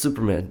 because it's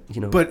Superman,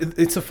 you know. But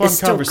it's a fun It's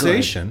still good.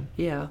 conversation.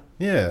 Yeah.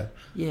 Yeah.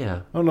 Yeah.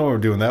 I don't know why we're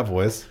doing that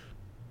voice.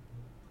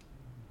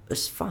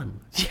 It's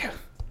fun. Yeah.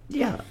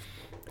 Yeah.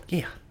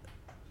 Yeah.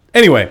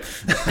 Anyway.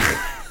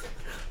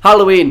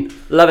 Halloween.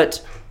 Love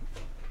it.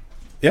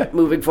 Yeah.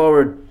 Moving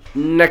forward.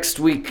 Next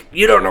week.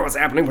 You don't know what's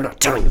happening. We're not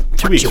telling you.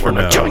 2 weeks We're from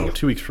not now. telling you.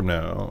 2 weeks from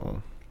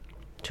now.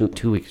 2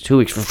 weeks. 2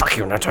 weeks. Fuck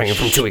you. We're not telling you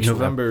from 2 weeks from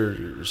now. November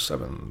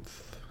 7th.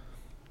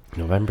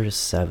 November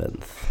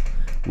 7th.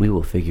 We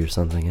will figure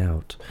something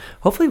out.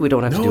 Hopefully, we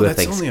don't have to do a that's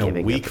only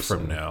Thanksgiving a week episode.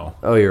 from now.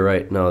 Oh, you're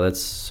right. No, that's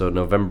so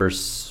November.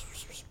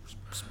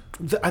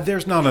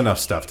 There's not enough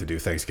stuff to do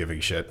Thanksgiving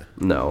shit.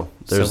 No,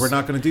 So we're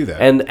not going to do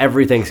that. And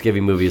every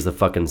Thanksgiving movie is the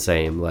fucking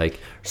same. Like,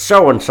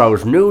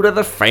 so-and-so's new to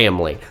the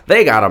family.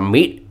 They gotta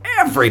meet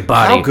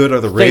everybody. How good are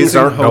the Things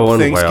Raising aren't Hope going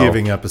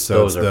Thanksgiving well.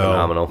 episodes, Those are though?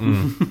 phenomenal.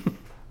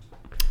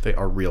 They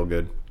are real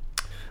good.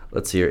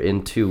 Let's see here.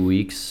 In 2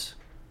 weeks,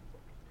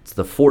 it's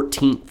the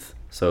 14th.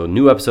 So,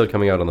 new episode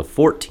coming out on the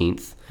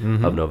 14th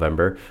of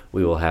November.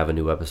 We will have a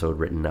new episode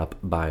written up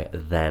by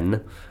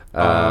then.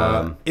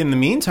 In the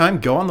meantime,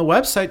 go on the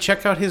website,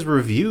 check out his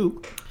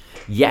review.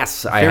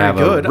 Yes, I Very have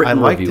good. a written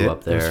I liked review it.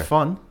 up there. It was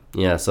fun.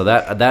 Yeah, so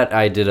that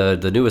I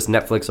did the newest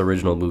Netflix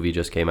original movie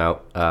just came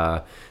out.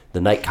 The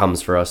Night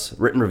Comes for Us.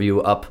 Written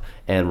review up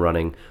and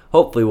running.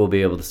 Hopefully we'll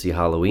be able to see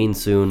Halloween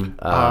soon.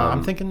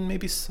 I'm thinking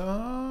maybe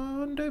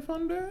Sunday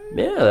Fun Day.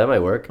 Yeah, that might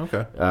work.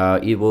 Okay.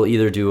 We'll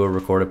either do a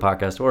recorded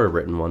podcast or a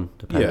written one,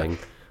 depending. Yeah.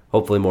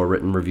 Hopefully more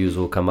written reviews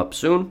will come up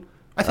soon.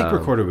 I think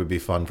recorded would be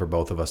fun for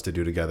both of us to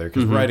do together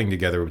because writing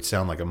together would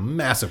sound like a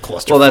massive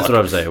clusterfuck. Well, that's what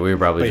I'm saying. We would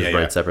probably just yeah,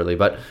 write yeah. separately.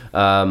 But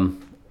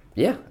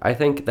yeah, I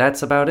think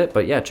that's about it.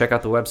 But yeah, check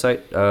out the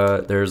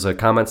website. There's a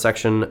comment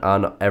section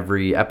on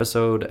every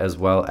episode as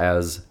well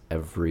as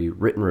every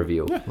written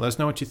review. Yeah, let us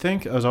know what you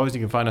think. As always, you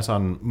can find us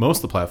on most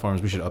of the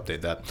platforms. We should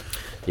update that.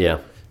 Yeah.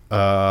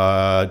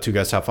 Two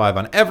Guys Top 5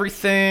 on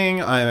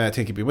everything. I'm at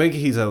Tinky B. Winky.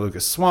 He's at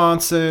Lucas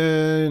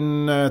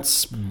Swanson.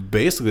 That's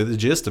basically the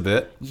gist of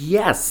it.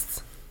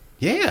 Yes.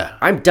 Yeah.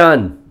 I'm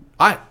done.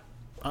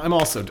 I'm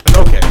also...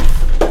 Okay.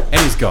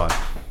 And he's gone.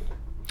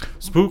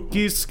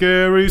 Spooky,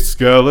 scary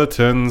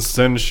skeletons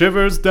send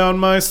shivers down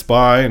my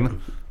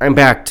spine. I'm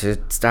back to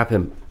stop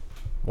him.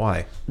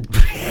 Why?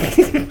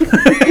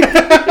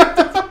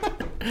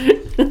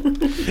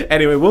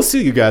 Anyway, we'll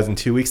see you guys in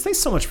 2 weeks. Thanks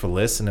so much for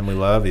listening. We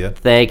love you.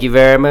 Thank you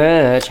very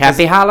much.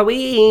 Happy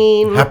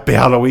Halloween. Happy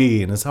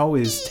Halloween. As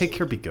always, take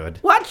care, be good.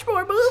 Watch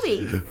more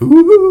movies.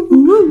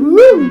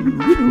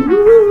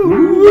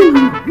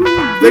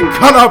 They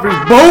cut off his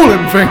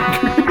bowling finger.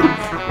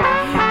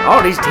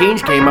 All these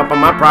teens came up on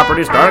my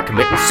property and started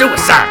committing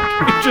suicide.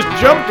 He just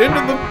jumped into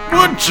the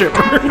wood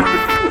chipper.